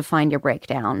for you to find your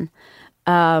breakdown.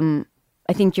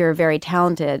 I think you're very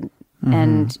talented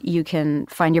and you can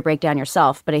find your breakdown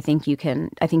yourself, but I think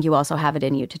you also have it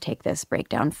in you to take this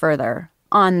breakdown further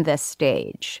on this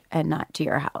stage and not to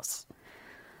your house.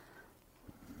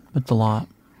 It's a lot.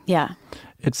 Yeah.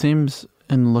 It seems,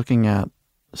 in looking at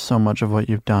so much of what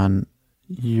you've done,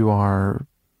 you are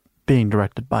being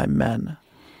directed by men.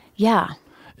 Yeah.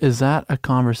 Is that a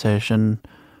conversation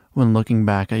when looking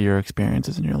back at your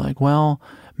experiences and you're like, well,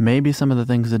 maybe some of the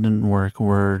things that didn't work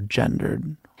were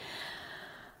gendered?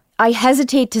 I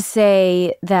hesitate to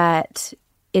say that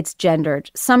it's gendered.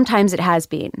 Sometimes it has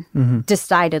been,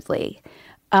 decidedly.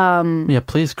 Yeah,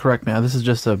 please correct me. This is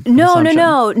just a No. assumption.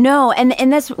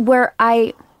 And that's where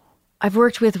I've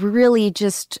worked with really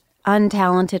just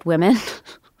untalented women.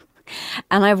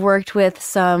 And I've worked with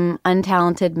some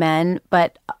untalented men,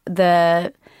 but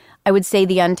I would say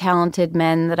the untalented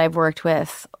men that I've worked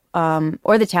with,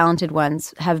 or the talented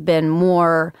ones, have been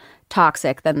more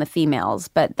toxic than the females.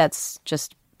 But that's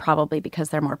just probably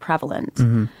because they're more prevalent,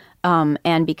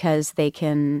 and because they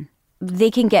can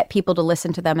get people to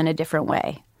listen to them in a different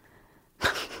way.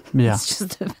 Yeah, it's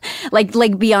just like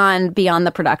beyond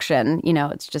the production.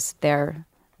 It's just their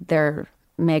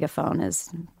megaphone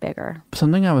is bigger.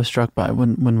 Something I was struck by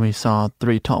when we saw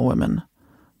Three Tall Women,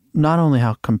 not only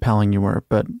how compelling you were,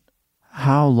 but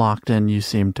how locked in you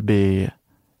seemed to be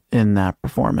in that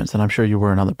performance. And I'm sure you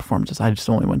were in other performances. I just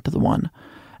only went to the one.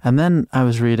 And then I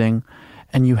was reading,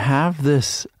 and you have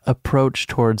this approach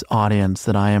towards audience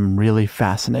that I am really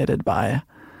fascinated by.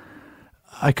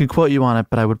 I could quote you on it,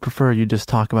 but I would prefer you just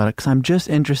talk about it, because I'm just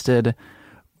interested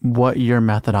what your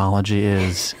methodology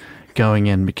is going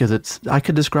in, because I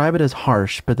could describe it as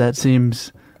harsh, but that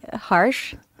seems...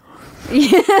 Harsh?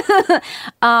 Yeah.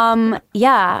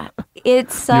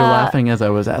 It's... You're laughing as I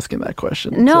was asking that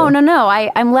question. No.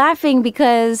 I'm laughing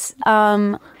because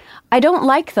I don't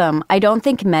like them. I don't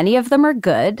think many of them are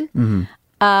good. You're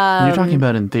talking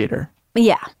about in theater.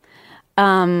 Yeah.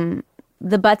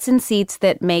 The butts and seats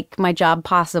that make my job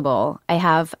possible, I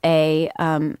have a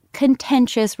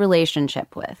contentious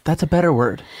relationship with. That's a better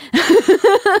word.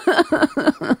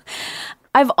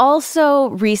 I've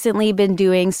also recently been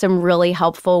doing some really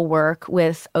helpful work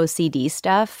with OCD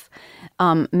stuff,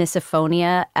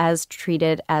 misophonia as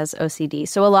treated as OCD.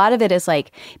 So a lot of it is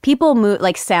like people move,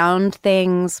 like sound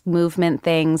things, movement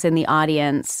things in the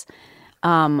audience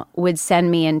would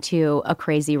send me into a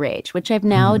crazy rage, which I'm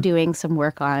now doing some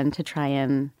work on to try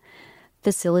and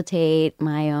facilitate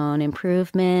my own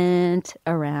improvement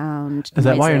around Is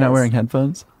that why you're not noises. wearing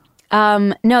headphones?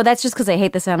 No, that's just because I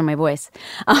hate the sound of my voice.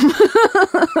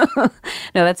 No,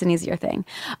 that's an easier thing.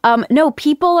 No,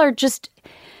 people are just...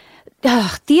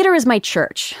 theater is my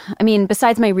church. I mean,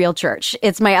 besides my real church,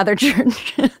 it's my other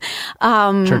church.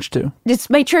 Church too. It's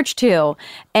my church too.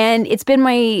 And it's been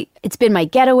my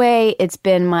getaway. It's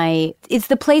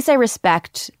the place I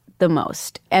respect the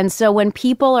most. And so when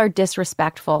people are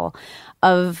disrespectful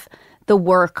of the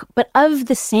work, but of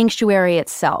the sanctuary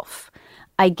itself,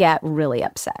 I get really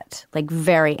upset, like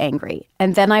very angry.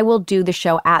 And then I will do the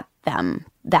show at them,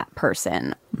 that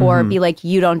person, or be like,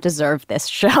 you don't deserve this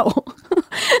show.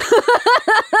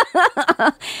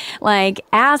 Like,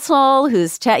 asshole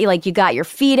who's like, you got your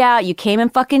feet out, you came in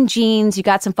fucking jeans, you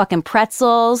got some fucking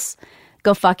pretzels,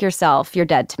 go fuck yourself, you're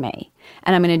dead to me.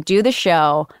 And I'm going to do the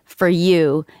show for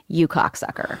you, you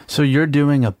cocksucker. So you're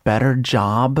doing a better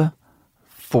job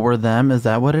for them? Is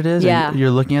that what it is? Yeah. You're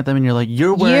looking at them and you're like,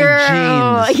 you're wearing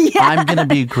jeans. Yeah. I'm going to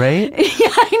be great? Yeah,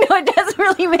 I know, it doesn't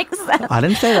really make sense. I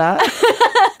didn't say that.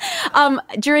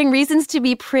 During Reasons to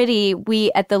Be Pretty,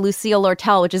 we at the Lucille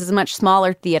Lortel, which is a much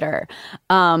smaller theater,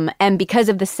 and because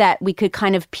of the set, we could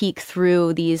kind of peek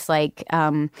through these like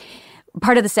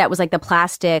part of the set was like the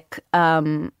plastic.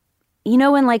 You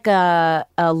know, in like a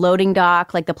loading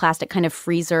dock, like the plastic kind of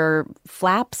freezer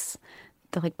flaps,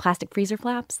 the like plastic freezer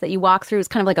flaps that you walk through. It's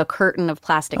kind of like a curtain of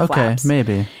plastic flaps. Okay,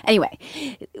 maybe. Anyway,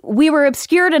 we were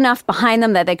obscured enough behind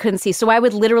them that they couldn't see. So I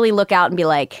would literally look out and be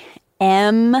like,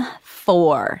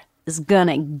 M4 is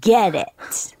gonna get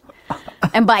it.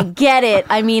 And by get it,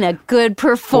 I mean a good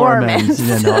performance.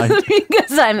 Yeah, no,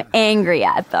 because I'm angry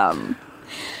at them.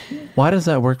 Why does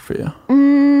that work for you?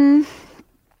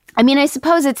 I mean, I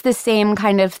suppose it's the same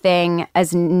kind of thing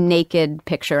as naked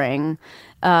picturing,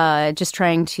 just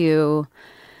trying to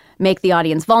make the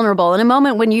audience vulnerable in a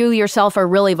moment when you yourself are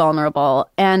really vulnerable.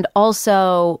 And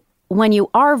also when you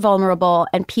are vulnerable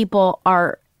and people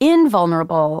are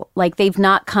invulnerable, like they've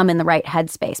not come in the right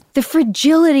headspace. The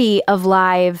fragility of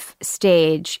live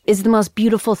stage is the most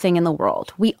beautiful thing in the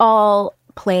world. We all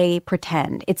play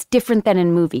pretend. It's different than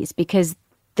in movies because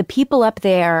the people up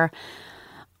there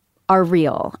are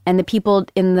real and the people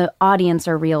in the audience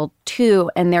are real too,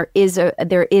 and there is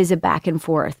a back and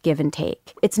forth, give and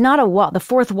take. It's not a wall. The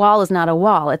fourth wall is not a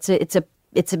wall. It's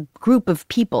a group of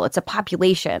people. It's a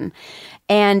population,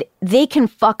 and they can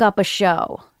fuck up a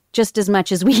show just as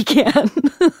much as we can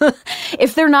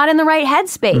if they're not in the right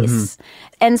headspace.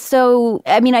 And so,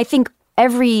 I mean, I think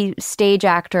every stage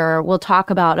actor will talk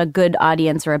about a good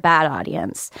audience or a bad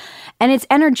audience. And it's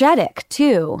energetic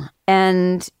too.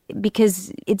 And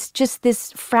because it's just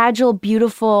this fragile,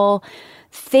 beautiful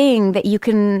thing that you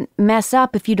can mess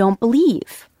up if you don't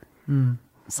believe.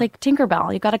 It's like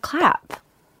Tinkerbell, you got to clap.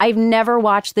 I've never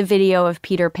watched the video of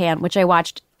Peter Pan, which I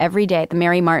watched every day, the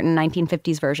Mary Martin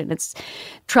 1950s version. It's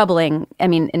troubling, I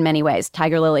mean, in many ways.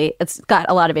 Tiger Lily, it's got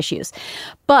a lot of issues.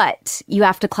 But you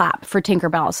have to clap for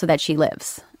Tinkerbell so that she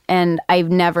lives. And I've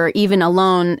never, even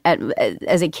alone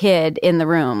as a kid in the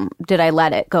room, did I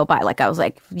let it go by. Like, I was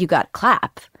like, you got to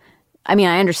clap. I mean,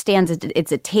 I understand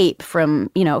it's a tape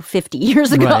from, 50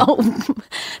 years ago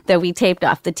that we taped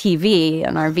off the TV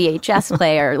on our VHS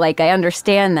player. Like, I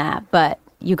understand that, but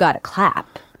you got to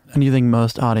clap. And you think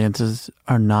most audiences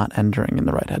are not entering in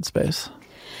the right headspace?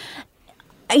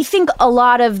 I think a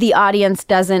lot of the audience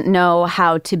doesn't know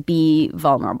how to be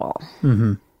vulnerable.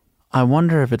 I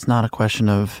wonder if it's not a question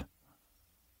of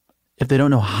if they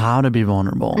don't know how to be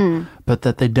vulnerable, but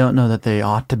that they don't know that they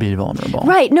ought to be vulnerable.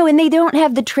 Right. No, and they don't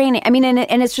have the training. I mean,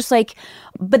 and it's just like,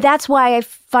 but that's why I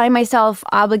find myself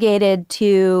obligated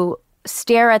to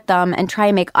stare at them and try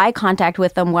and make eye contact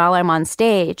with them while I'm on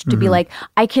stage to be like,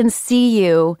 I can see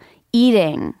you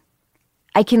eating.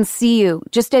 I can see you.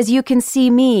 Just as you can see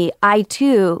me, I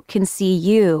too can see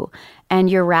you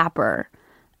and your wrapper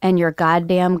and your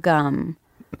goddamn gum.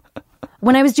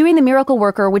 When I was doing The Miracle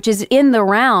Worker, which is in the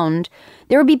round,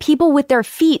 there would be people with their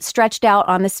feet stretched out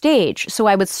on the stage. So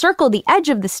I would circle the edge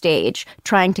of the stage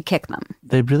trying to kick them.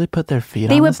 They really put their feet on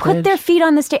the stage? They would put their feet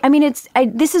on the stage. I mean,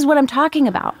 this is what I'm talking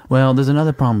about. Well, there's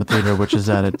another problem with theater, which is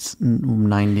that it's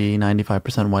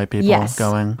 95% white people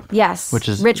going. Yes. Which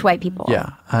is rich white people.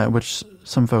 Yeah. Which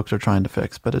some folks are trying to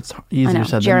fix, but it's easier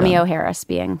said Jeremy than done. O'Harris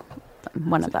being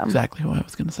one of them. Exactly what I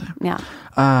was going to say.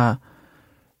 Yeah.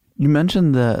 You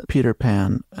mentioned the Peter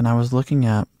Pan, and I was looking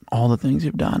at all the things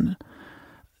you've done.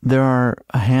 There are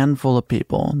a handful of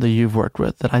people that you've worked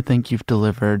with that I think you've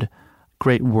delivered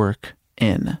great work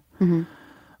in.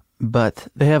 But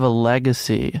they have a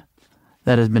legacy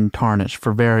that has been tarnished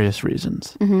for various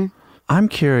reasons. I'm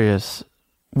curious,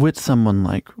 with someone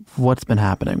like what's been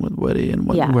happening with Woody and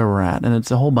where we're at, and it's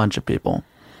a whole bunch of people.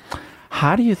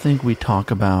 How do you think we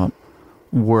talk about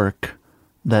work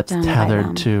that's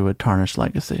tethered to a tarnished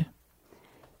legacy?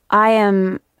 I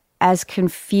am as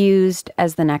confused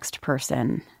as the next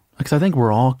person. Because I think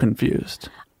we're all confused.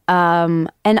 And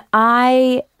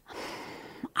I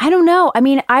don't know. I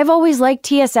mean, I've always liked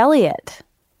T.S. Eliot.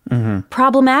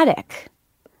 Problematic.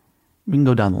 We can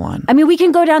go down the line. I mean, we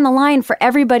can go down the line for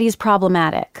everybody's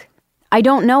problematic. I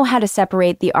don't know how to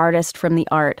separate the artist from the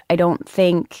art. I don't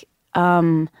think,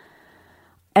 and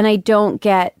I don't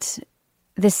get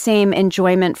the same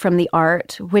enjoyment from the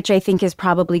art, which I think is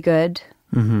probably good,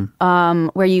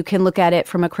 where you can look at it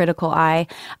from a critical eye.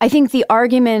 I think the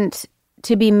argument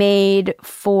to be made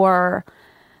for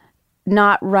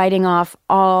not writing off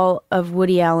all of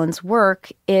Woody Allen's work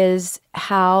is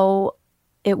how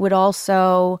it would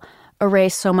also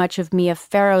erase so much of Mia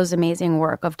Farrow's amazing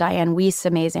work, of Diane Weist's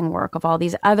amazing work, of all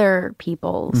these other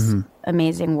people's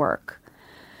amazing work.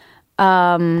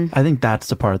 I think that's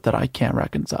the part that I can't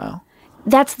reconcile.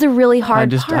 That's the really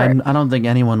hard part. I don't think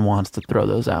anyone wants to throw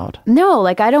those out. No,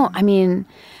 like but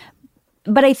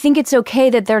I think it's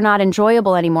okay that they're not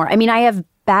enjoyable anymore. I mean, I have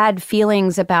bad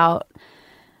feelings about,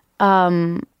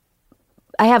 I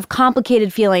have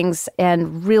complicated feelings,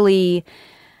 and really,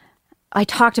 I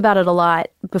talked about it a lot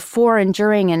before and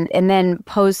during and then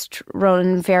post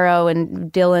Ronan Farrow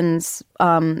and Dylan's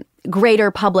greater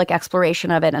public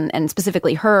exploration of it, and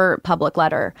specifically her public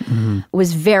letter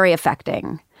was very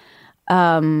affecting.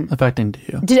 Affecting to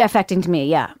you? Affecting to me,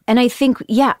 yeah. And I think,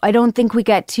 I don't think we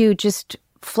get to just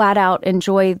flat out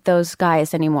enjoy those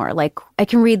guys anymore. Like, I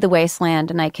can read The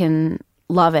Wasteland and I can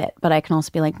love it, but I can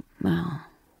also be like, wow.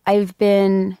 I've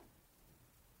been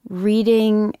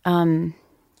reading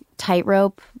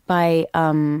Tightrope by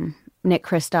Nick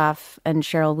Kristof and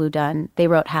Cheryl Wu Dunn. They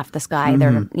wrote Half the Sky.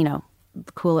 They're,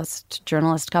 the coolest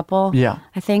journalist couple, Yeah.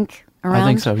 I think, around. I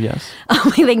think so, yes. I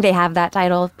think they have that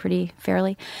title pretty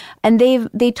fairly. And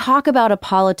they talk about a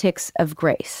politics of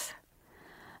grace.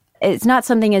 It's not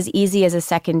something as easy as a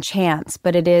second chance,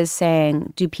 but it is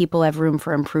saying, do people have room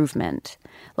for improvement?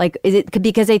 Like, is it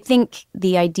because I think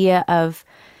the idea of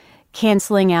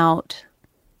canceling out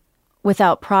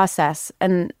without process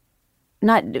and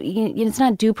it's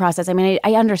not due process. I mean,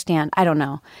 I understand. I don't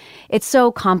know. It's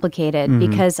so complicated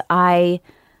because I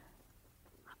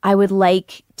would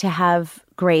like to have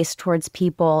grace towards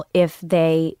people if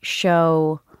they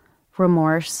show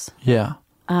remorse. Yeah.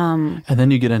 And then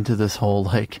you get into this whole,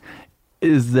 like,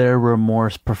 is their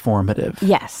remorse performative?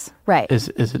 Yes, right. Is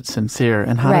it sincere?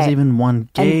 And how does even one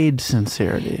gauge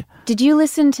sincerity? Did you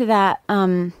listen to that?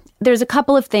 There's a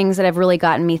couple of things that have really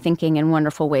gotten me thinking in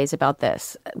wonderful ways about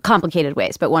this. Complicated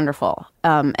ways, but wonderful.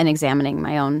 And examining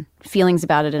my own feelings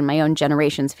about it and my own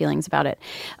generation's feelings about it.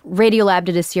 Radiolab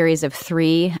did a series of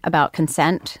 3 about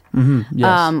consent,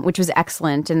 Yes. which was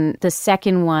excellent. And the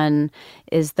second one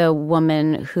is the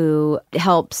woman who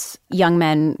helps young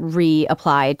men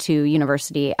reapply to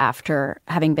university after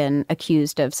having been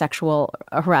accused of sexual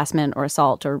harassment or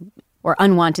assault or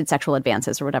unwanted sexual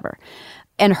advances or whatever.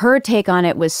 And her take on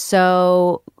it was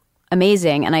so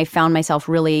amazing. And I found myself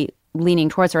really leaning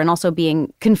towards her and also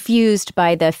being confused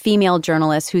by the female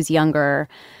journalist who's younger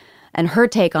and her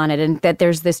take on it, and that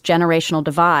there's this generational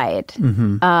divide.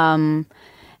 And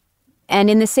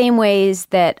in the same ways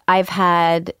that I've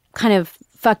had kind of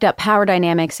fucked up power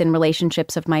dynamics in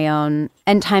relationships of my own,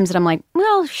 and times that I'm like,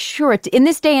 well, sure. In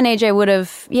this day and age, I would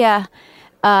have,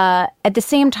 at the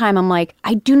same time, I'm like,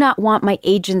 I do not want my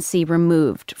agency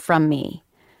removed from me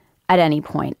at any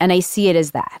point. And I see it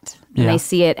as that. Yeah. And I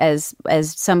see it as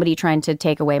somebody trying to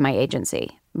take away my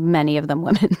agency, many of them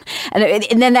women.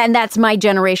 and that's my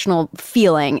generational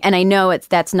feeling. And I know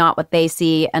that's not what they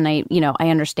see. And I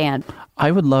understand.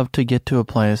 I would love to get to a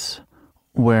place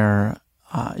where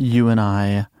you and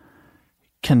I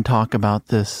can talk about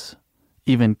this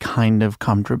even kind of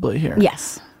comfortably here.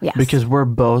 Yes. Yes. Because we're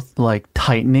both like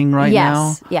tightening right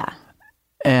now. Yes. Yeah.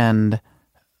 And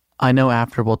I know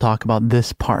after we'll talk about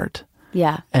this part.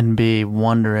 Yeah. And be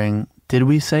wondering, did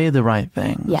we say the right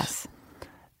things? Yes.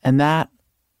 And that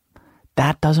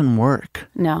doesn't work.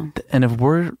 No. And if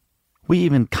we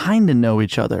even kind of know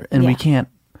each other and we can't,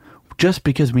 just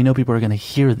because we know people are going to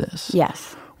hear this.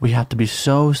 Yes. We have to be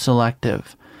so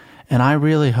selective. And I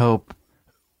really hope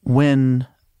when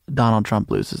Donald Trump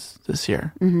loses this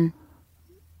year, I'm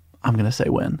going to say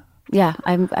when. Yeah.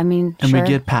 I mean, and sure. we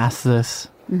get past this.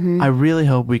 I really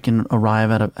hope we can arrive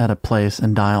at a place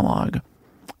in dialogue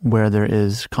where there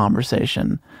is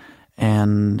conversation,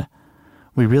 and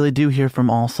we really do hear from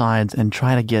all sides and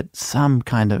try to get some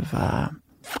kind of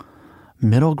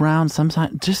middle ground,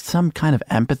 just some kind of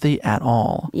empathy at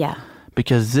all. Yeah.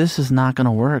 Because this is not going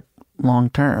to work long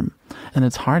term, and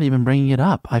it's hard even bringing it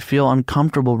up. I feel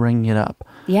uncomfortable bringing it up.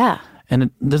 Yeah.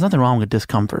 And there's nothing wrong with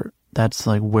discomfort. That's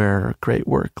like where great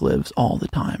work lives all the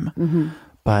time.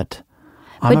 But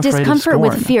I'm afraid discomfort of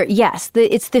with scorn. fear, yes.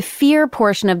 It's the fear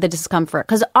portion of the discomfort,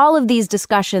 because all of these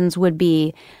discussions would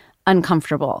be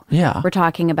uncomfortable. Yeah. We're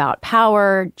talking about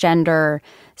power, gender,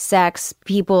 sex,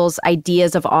 people's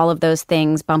ideas of all of those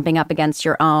things bumping up against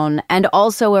your own, and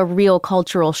also a real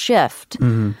cultural shift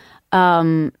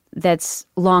that's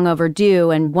long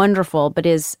overdue and wonderful, but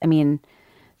is,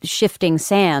 shifting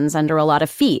sands under a lot of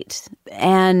feet.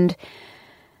 And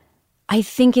I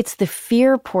think it's the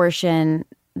fear portion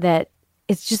that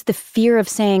it's just the fear of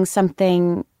saying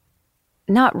something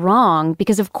not wrong,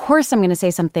 because of course I'm going to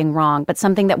say something wrong, but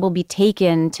something that will be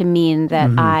taken to mean that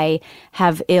I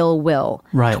have ill will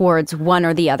towards one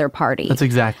or the other party. That's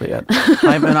exactly it.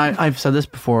 I've said this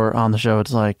before on the show.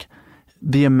 It's like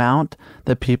the amount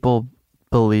that people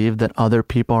believe that other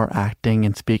people are acting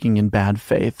and speaking in bad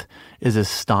faith is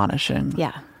astonishing.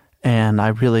 Yeah. And I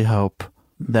really hope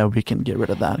that we can get rid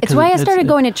of that. It's why I started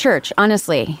going to church,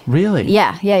 honestly. Really?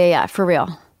 Yeah, for real.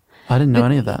 I didn't know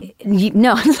any of that.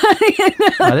 No.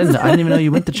 I didn't even know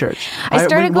you went to church. I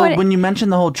started going... when you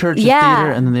mentioned the whole church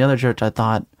theater and then the other church, I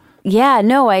thought... Yeah,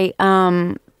 no,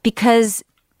 because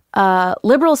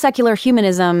liberal secular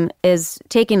humanism is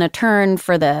taking a turn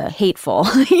for the hateful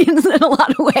in a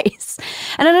lot of ways.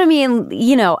 And I don't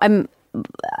mean,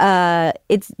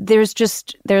 there's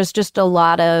just a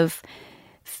lot of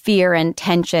fear and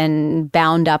tension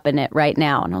bound up in it right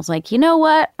now. And I was like, you know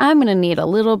what? I'm going to need a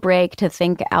little break to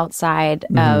think outside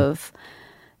of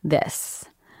this.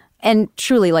 And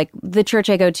truly, like the church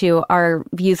I go to, our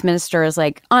youth minister is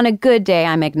like, on a good day,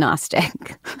 I'm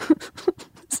agnostic.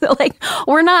 So like,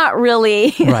 we're not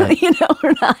really, Right.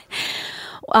 we're not.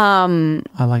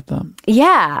 I like that.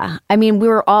 Yeah. I mean, we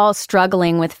were all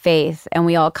struggling with faith and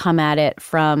we all come at it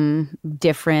from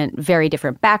very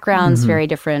different backgrounds, very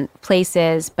different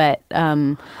places. But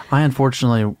I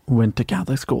unfortunately went to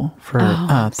Catholic school for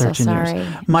 13 sorry.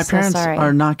 years. My So parents sorry.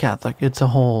 are not Catholic. It's a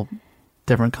whole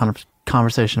different kind of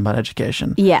conversation about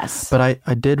education. yes. But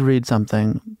I did read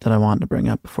something that I wanted to bring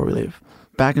up before we leave.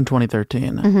 Back in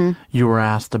 2013, you were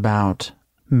asked about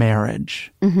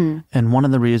marriage. And one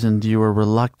of the reasons you were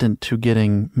reluctant to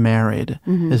getting married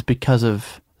is because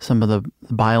of some of the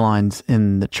bylines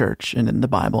in the church and in the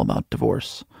Bible about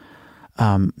divorce.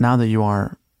 Now that you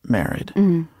are married,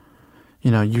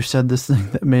 you said this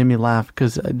thing that made me laugh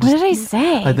because What did I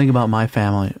say? I think about my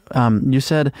family. You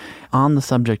said on the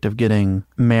subject of getting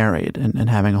married and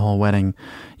having a whole wedding,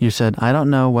 you said, I don't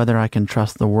know whether I can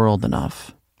trust the world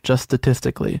enough, just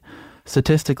statistically.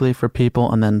 Statistically for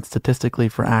people and then statistically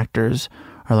for actors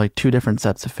are like two different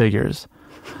sets of figures.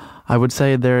 I would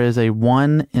say there is a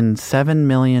 1 in 7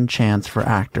 million chance for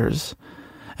actors,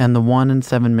 and the 1 in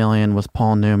 7 million was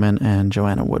Paul Newman and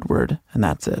Joanna Woodward, and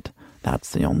that's it.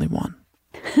 That's the only one.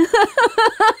 And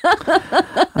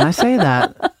I say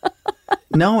that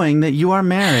knowing that you are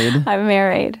married I'm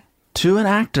married. to an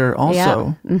actor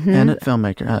also and a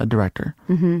filmmaker, a director.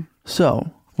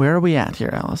 So where are we at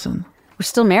here, Allison? We're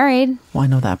still married. Well, I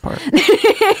know that part.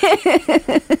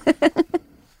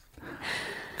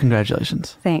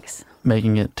 Congratulations. Thanks.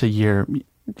 Making it to year,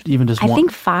 even just I one.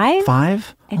 think 5.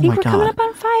 5? I think we're coming up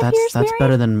on 5 years That's married.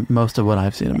 better than most of what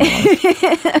I've seen in my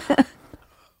life.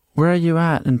 Where are you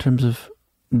at in terms of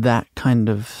that kind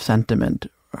of sentiment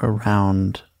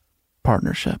around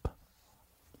partnership?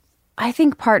 I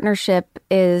think partnership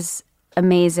is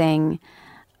amazing.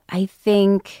 I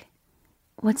think,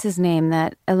 what's his name?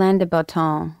 That Alain de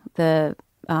Botton, the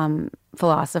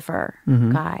philosopher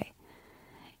guy.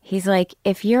 He's like,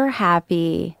 if you're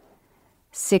happy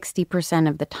 60%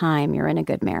 of the time, you're in a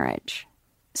good marriage.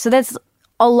 So that's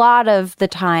a lot of the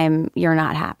time you're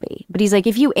not happy. But he's like,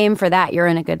 if you aim for that, you're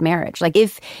in a good marriage. Like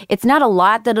if it's not a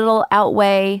lot that it'll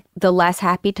outweigh the less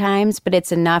happy times, but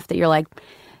it's enough that you're like,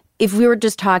 if we were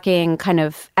just talking kind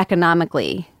of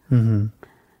economically,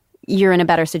 you're in a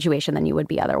better situation than you would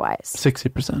be otherwise.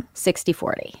 60%.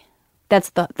 60-40. That's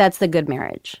the good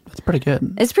marriage. That's pretty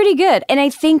good. It's pretty good. And I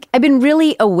think I've been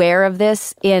really aware of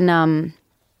this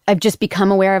I've just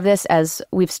become aware of this as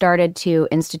we've started to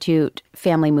institute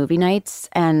family movie nights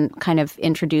and kind of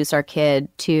introduce our kid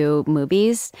to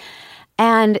movies.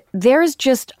 And there's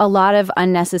just a lot of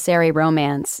unnecessary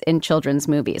romance in children's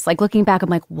movies. Like looking back, I'm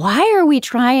like, why are we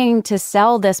trying to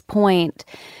sell this point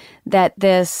that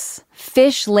this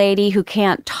fish lady who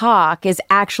can't talk is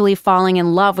actually falling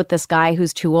in love with this guy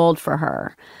who's too old for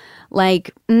her?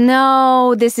 Like,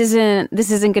 no, this isn't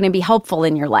going to be helpful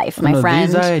in your life, my friend.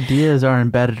 These ideas are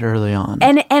embedded early on.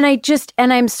 And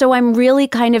I'm really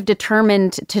kind of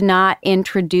determined to not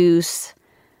introduce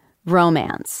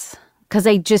romance because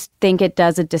I just think it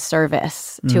does a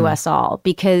disservice to us all,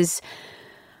 because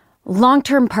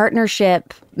long-term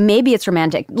partnership, maybe it's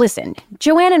romantic. Listen,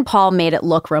 Joanne and Paul made it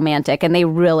look romantic and they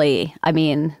really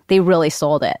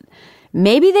sold it.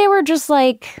 Maybe they were just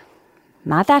like,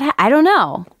 not that I don't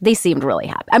know. They seemed really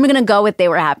happy. I'm going to go with they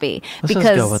were happy. Let's because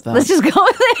just go with that. Let's just go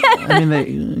with it. I mean,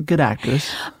 they good actors.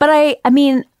 But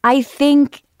I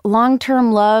think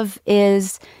long-term love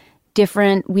is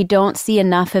different. We don't see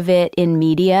enough of it in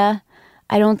media,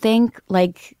 I don't think.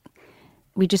 Like,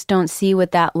 we just don't see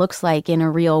what that looks like in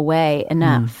a real way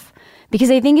enough.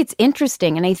 Because I think it's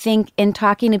interesting. And I think in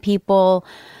talking to people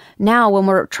now, when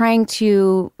we're trying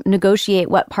to negotiate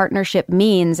what partnership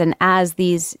means, and as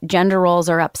these gender roles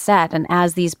are upset and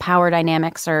as these power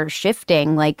dynamics are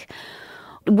shifting, like,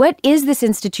 what is this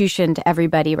institution to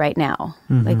everybody right now?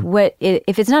 Like, what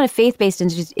if it's not a faith-based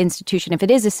institution, if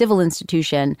it is a civil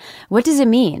institution, what does it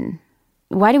mean?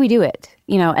 Why do we do it?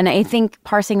 And I think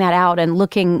parsing that out and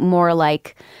looking more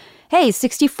like, hey,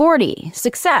 60-40,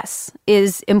 success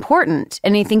is important.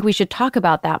 And I think we should talk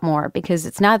about that more, because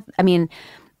it's not,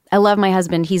 I love my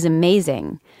husband. He's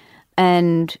amazing.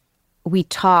 And we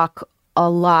talk a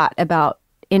lot about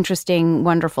interesting,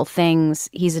 wonderful things.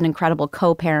 He's an incredible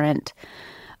co-parent.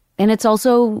 And it's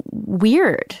also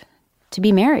weird to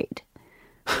be married.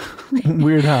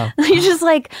 Weird how? You're just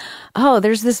like, oh,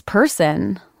 there's this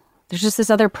person. There's just this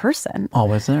other person.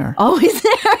 Always there. Always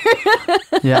there.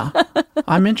 Yeah.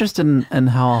 I'm interested in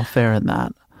how I'll fare in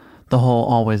that. The whole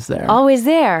always there. Always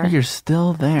there. You're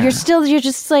still there. You're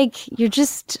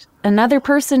just another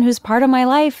person who's part of my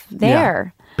life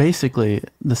there. Yeah. Basically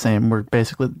the same. We're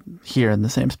basically here in the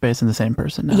same space and the same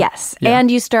person now. Yes. Yeah.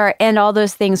 And all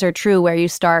those things are true where you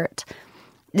start,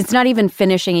 it's not even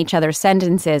finishing each other's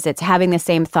sentences. It's having the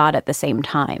same thought at the same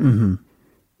time. Mm-hmm.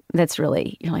 That's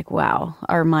really, you're like, wow,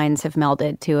 our minds have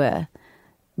melded to a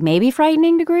maybe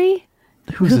frightening degree.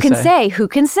 Who can say? Who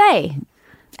can say?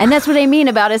 And that's what I mean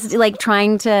about us like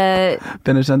trying to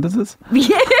finish sentences. You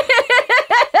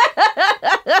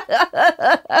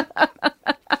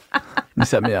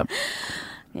set me up.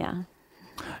 Yeah.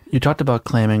 You talked about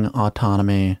claiming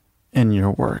autonomy in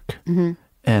your work,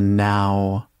 and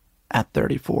now at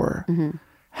 34,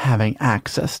 having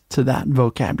access to that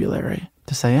vocabulary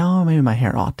to say, oh, maybe my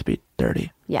hair ought to be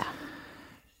dirty. Yeah.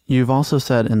 You've also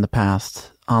said in the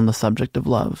past on the subject of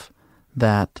love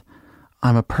that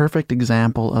I'm a perfect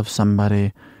example of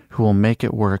somebody who will make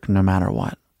it work no matter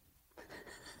what.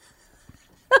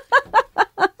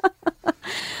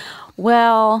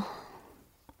 Well,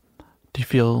 do you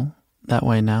feel that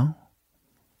way now?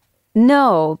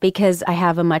 No, because I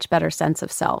have a much better sense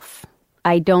of self.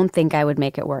 I don't think I would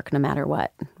make it work no matter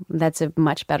what. That's a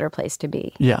much better place to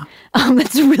be. Yeah.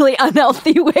 That's a really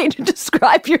unhealthy way to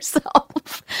describe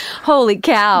yourself. Holy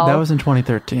cow. That was in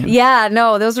 2013. Yeah,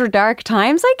 no, those were dark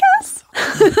times, I guess.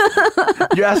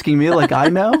 You're asking me like I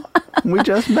know? We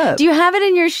just met. Do you have it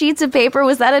in your sheets of paper?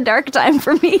 Was that a dark time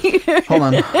for me? Hold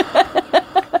on.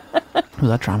 Was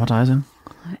that traumatizing?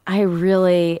 I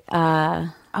really,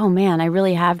 I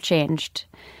really have changed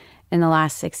in the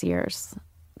last 6 years.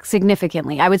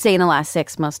 Significantly. I would say in the last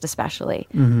 6, most especially,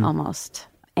 almost.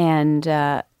 And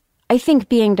I think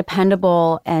being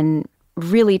dependable and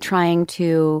really trying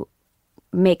to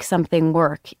make something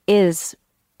work is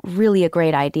really a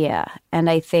great idea. And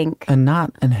I think... And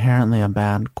not inherently a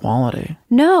bad quality.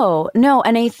 No.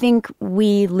 And I think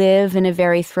we live in a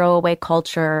very throwaway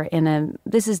culture,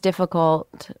 this is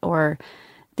difficult, or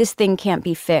this thing can't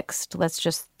be fixed. Let's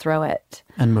just throw it.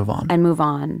 And move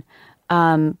on.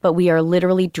 But we are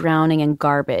literally drowning in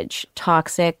garbage,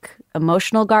 toxic,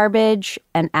 emotional garbage,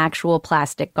 and actual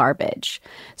plastic garbage.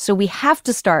 So we have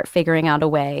to start figuring out a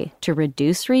way to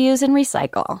reduce, reuse, and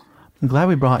recycle. I'm glad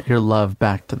we brought your love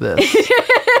back to this.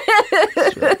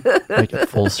 Make it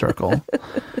full circle.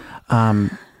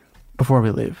 Before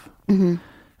we leave,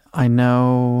 I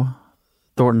know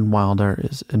Thornton Wilder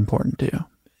is important to you.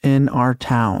 In our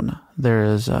town, there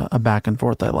is a back and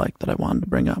forth I like that I wanted to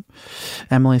bring up.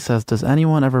 Emily says, does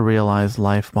anyone ever realize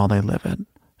life while they live it?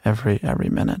 Every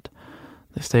minute.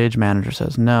 The stage manager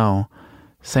says, no.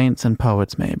 Saints and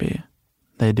poets, maybe.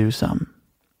 They do some.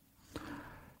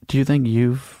 Do you think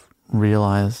you've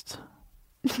realized?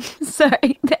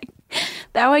 Sorry.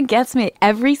 That one gets me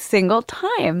every single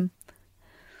time.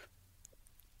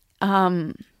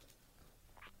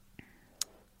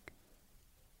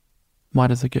 Why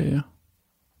does it get you?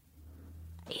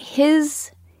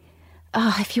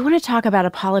 If you want to talk about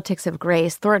a politics of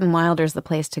grace, Thornton Wilder's the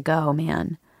place to go,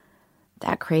 man.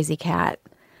 That crazy cat.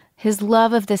 His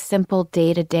love of the simple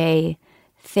day-to-day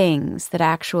things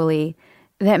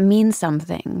that mean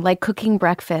something, like cooking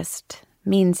breakfast,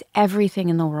 means everything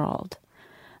in the world.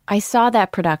 I saw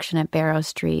that production at Barrow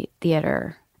Street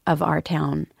Theater of our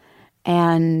town,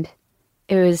 and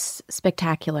it was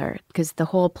spectacular because the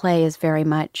whole play is very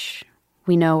much...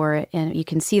 We know we're in, you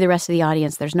can see the rest of the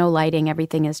audience. There's no lighting.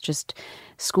 Everything is just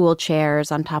school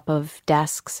chairs on top of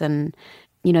desks. And,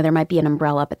 there might be an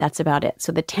umbrella, but that's about it.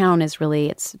 So the town is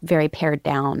it's very pared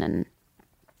down, and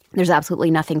there's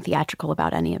absolutely nothing theatrical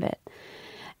about any of it.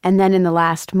 And then in the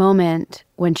last moment,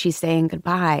 when she's saying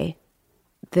goodbye,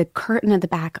 the curtain at the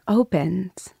back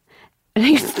opens. And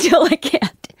I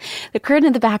can't. The curtain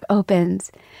at the back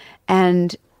opens,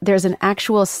 and there's an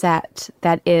actual set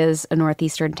that is a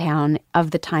northeastern town of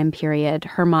the time period.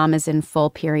 Her mom is in full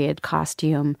period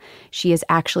costume. She is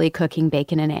actually cooking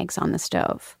bacon and eggs on the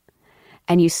stove.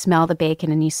 And you smell the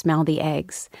bacon and you smell the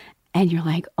eggs. And you're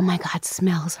like, oh my God,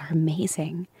 smells are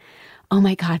amazing. Oh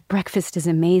my God, breakfast is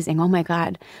amazing. Oh my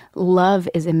God, love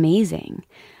is amazing.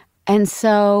 And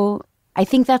so I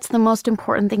think that's the most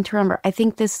important thing to remember. I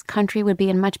think this country would be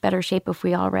in much better shape if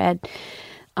we all read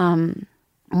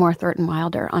more Thornton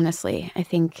Wilder, honestly. I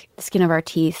think The Skin of Our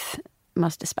Teeth,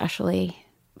 most especially,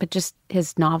 but just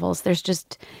his novels. There's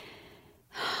just,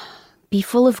 be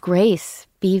full of grace,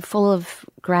 be full of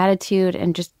gratitude,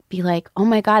 and just be like, oh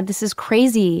my God, this is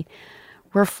crazy.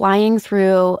 We're flying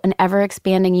through an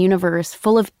ever-expanding universe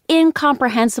full of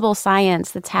incomprehensible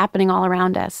science that's happening all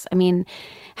around us. I mean,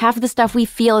 half of the stuff we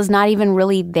feel is not even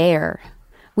really there.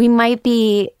 We might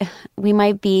be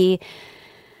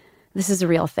this is a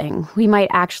real thing. We might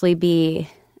actually be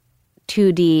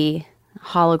 2D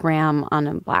hologram on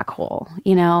a black hole,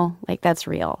 you know? Like, that's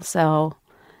real. So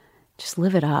just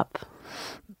live it up.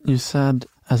 You said,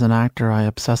 as an actor, I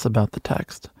obsess about the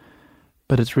text.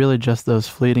 But it's really just those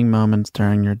fleeting moments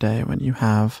during your day when you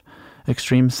have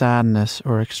extreme sadness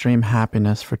or extreme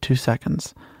happiness for 2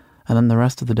 seconds, and then the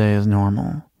rest of the day is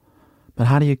normal. But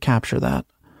how do you capture that?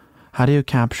 How do you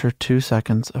capture 2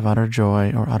 seconds of utter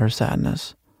joy or utter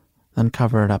sadness, then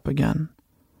cover it up again?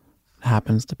 It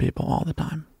happens to people all the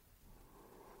time.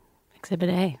 Exhibit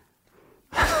A.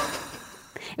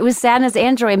 It was sadness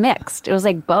and joy mixed. It was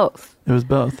like both. It was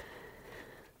both.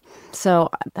 So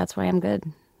that's why I'm good.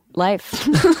 Life.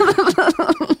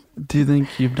 Do you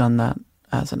think you've done that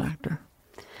as an actor?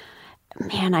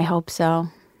 Man, I hope so.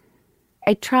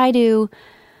 I try to.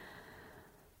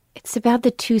 It's about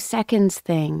the 2 seconds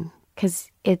thing, because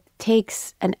it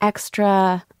takes an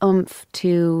extra oomph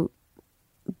to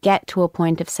get to a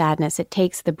point of sadness. It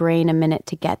takes the brain a minute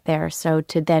to get there. So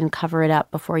to then cover it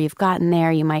up before you've gotten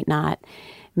there, you might not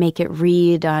make it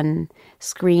read on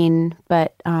screen.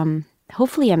 But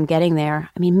hopefully I'm getting there.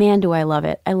 I mean, man, do I love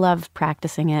it. I love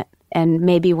practicing it. And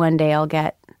maybe one day I'll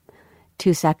get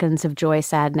 2 seconds of joy,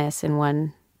 sadness in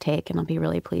one take, and I'll be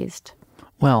really pleased.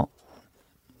 Well,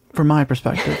 from my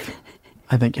perspective,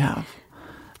 I think you have.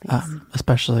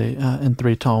 Especially in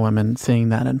Three Tall Women, seeing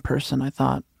that in person, I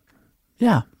thought,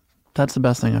 yeah, that's the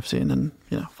best thing I've seen in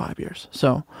 5 years.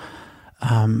 So,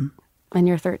 and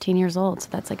you're 13 years old, so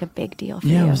that's like a big deal for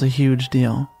you. Yeah, it was a huge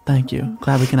deal. Thank you.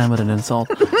 Glad we can end with an insult.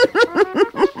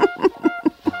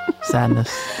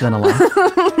 Sadness, then a laugh.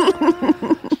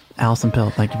 Alison Pill,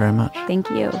 thank you very much. Thank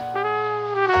you.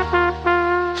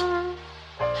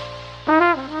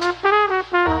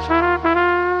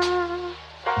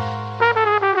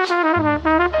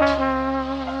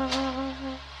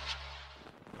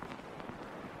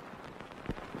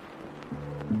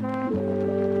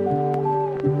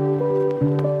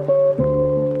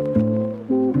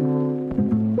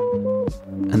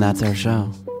 And that's our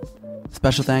show.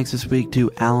 Special thanks this week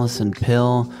to Alison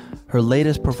Pill. Her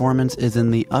latest performance is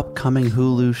in the upcoming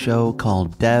Hulu show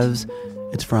called Devs.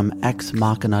 It's from Ex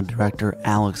Machina director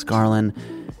Alex Garland,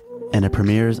 and it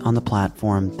premieres on the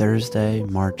platform Thursday,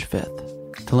 March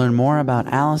 5th. To learn more about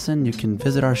Alison, you can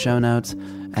visit our show notes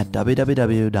at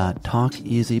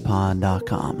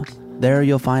www.talkeasypod.com. There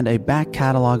you'll find a back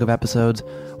catalog of episodes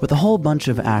with a whole bunch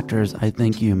of actors I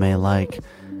think you may like,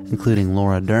 including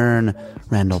Laura Dern,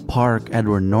 Randall Park,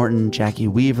 Edward Norton, Jackie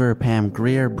Weaver, Pam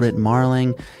Grier, Britt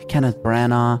Marling, Kenneth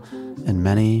Branagh, and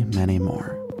many, many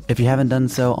more. If you haven't done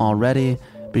so already,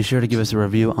 be sure to give us a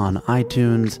review on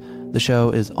iTunes. The show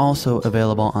is also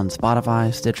available on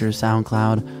Spotify, Stitcher,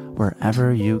 SoundCloud,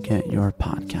 wherever you get your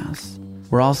podcasts.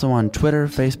 We're also on Twitter,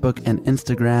 Facebook, and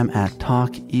Instagram at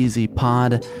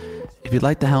TalkEasyPod. If you'd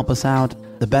like to help us out,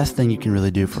 the best thing you can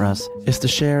really do for us is to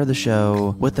share the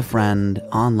show with a friend,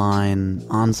 online,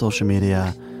 on social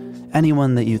media,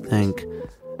 anyone that you think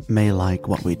may like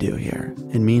what we do here.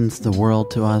 It means the world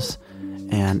to us,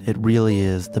 and it really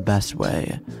is the best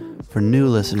way for new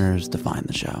listeners to find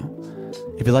the show.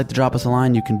 If you'd like to drop us a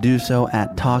line, you can do so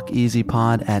at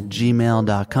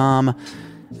talkeasypod@gmail.com.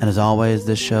 And as always,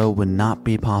 this show would not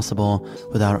be possible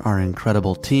without our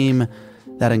incredible team.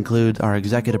 That includes our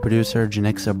executive producer,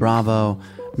 Janixa Bravo,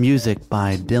 music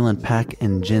by Dylan Peck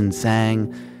and Jin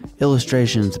Sang,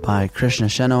 illustrations by Krishna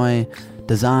Shenoy,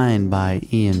 design by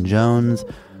Ian Jones.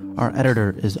 Our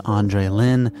editor is Andre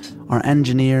Lin. Our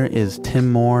engineer is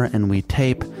Tim Moore, and we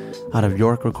tape out of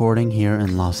York Recording here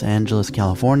in Los Angeles,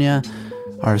 California.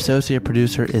 Our associate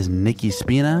producer is Nikki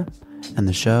Spina, and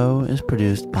the show is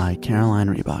produced by Caroline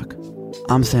Reebok.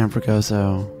 I'm Sam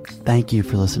Fragoso. Thank you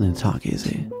for listening to Talk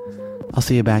Easy. I'll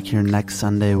see you back here next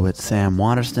Sunday with Sam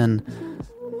Waterston.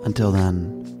 Until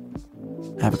then,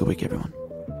 have a good week, everyone.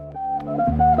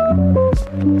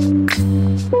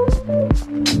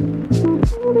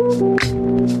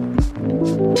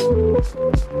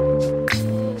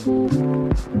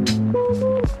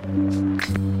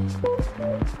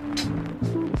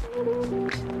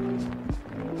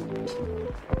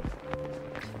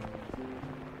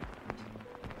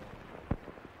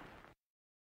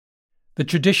 The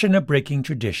tradition of breaking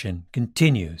tradition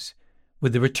continues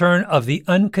with the return of the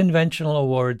Unconventional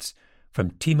Awards from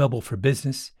T-Mobile for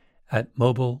Business at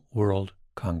Mobile World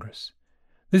Congress.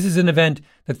 This is an event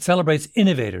that celebrates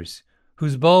innovators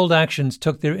whose bold actions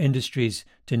took their industries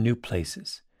to new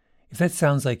places. If that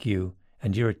sounds like you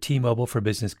and you're a T-Mobile for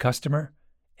Business customer,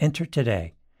 enter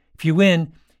today. If you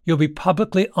win, you'll be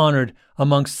publicly honored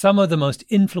amongst some of the most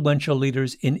influential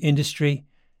leaders in industry,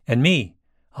 and me,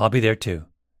 I'll be there too.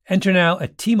 Enter now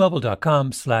at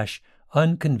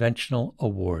T-Mobile.com/unconventional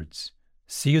awards.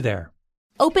 See you there.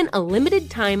 Open a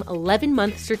limited-time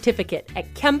 11-month certificate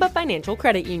at Kemba Financial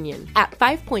Credit Union. At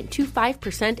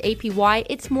 5.25% APY,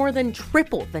 it's more than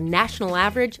triple the national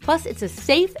average, plus it's a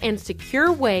safe and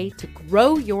secure way to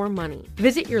grow your money.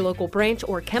 Visit your local branch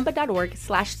or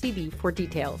kemba.org/cb for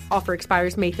details. Offer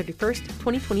expires May 31st,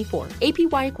 2024.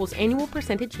 APY equals annual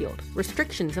percentage yield.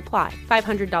 Restrictions apply.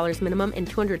 $500 minimum and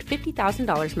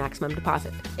 $250,000 maximum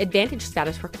deposit. Advantage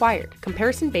status required.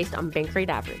 Comparison based on bank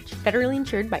rate average. Federally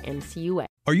insured by NCUA.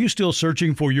 Are you still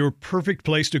searching for your perfect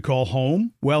place to call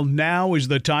home? Well, now is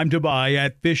the time to buy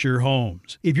at Fisher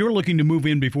Homes. If you're looking to move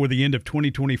in before the end of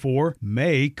 2024,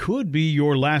 May could be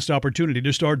your last opportunity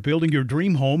to start building your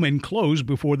dream home and close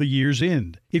before the year's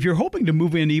end. If you're hoping to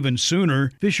move in even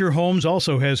sooner, Fisher Homes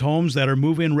also has homes that are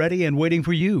move-in ready and waiting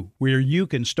for you, where you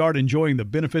can start enjoying the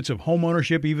benefits of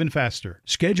homeownership even faster.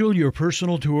 Schedule your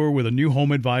personal tour with a new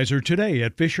home advisor today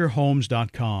at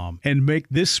FisherHomes.com and make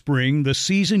this spring the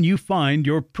season you find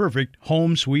your perfect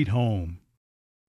home sweet home.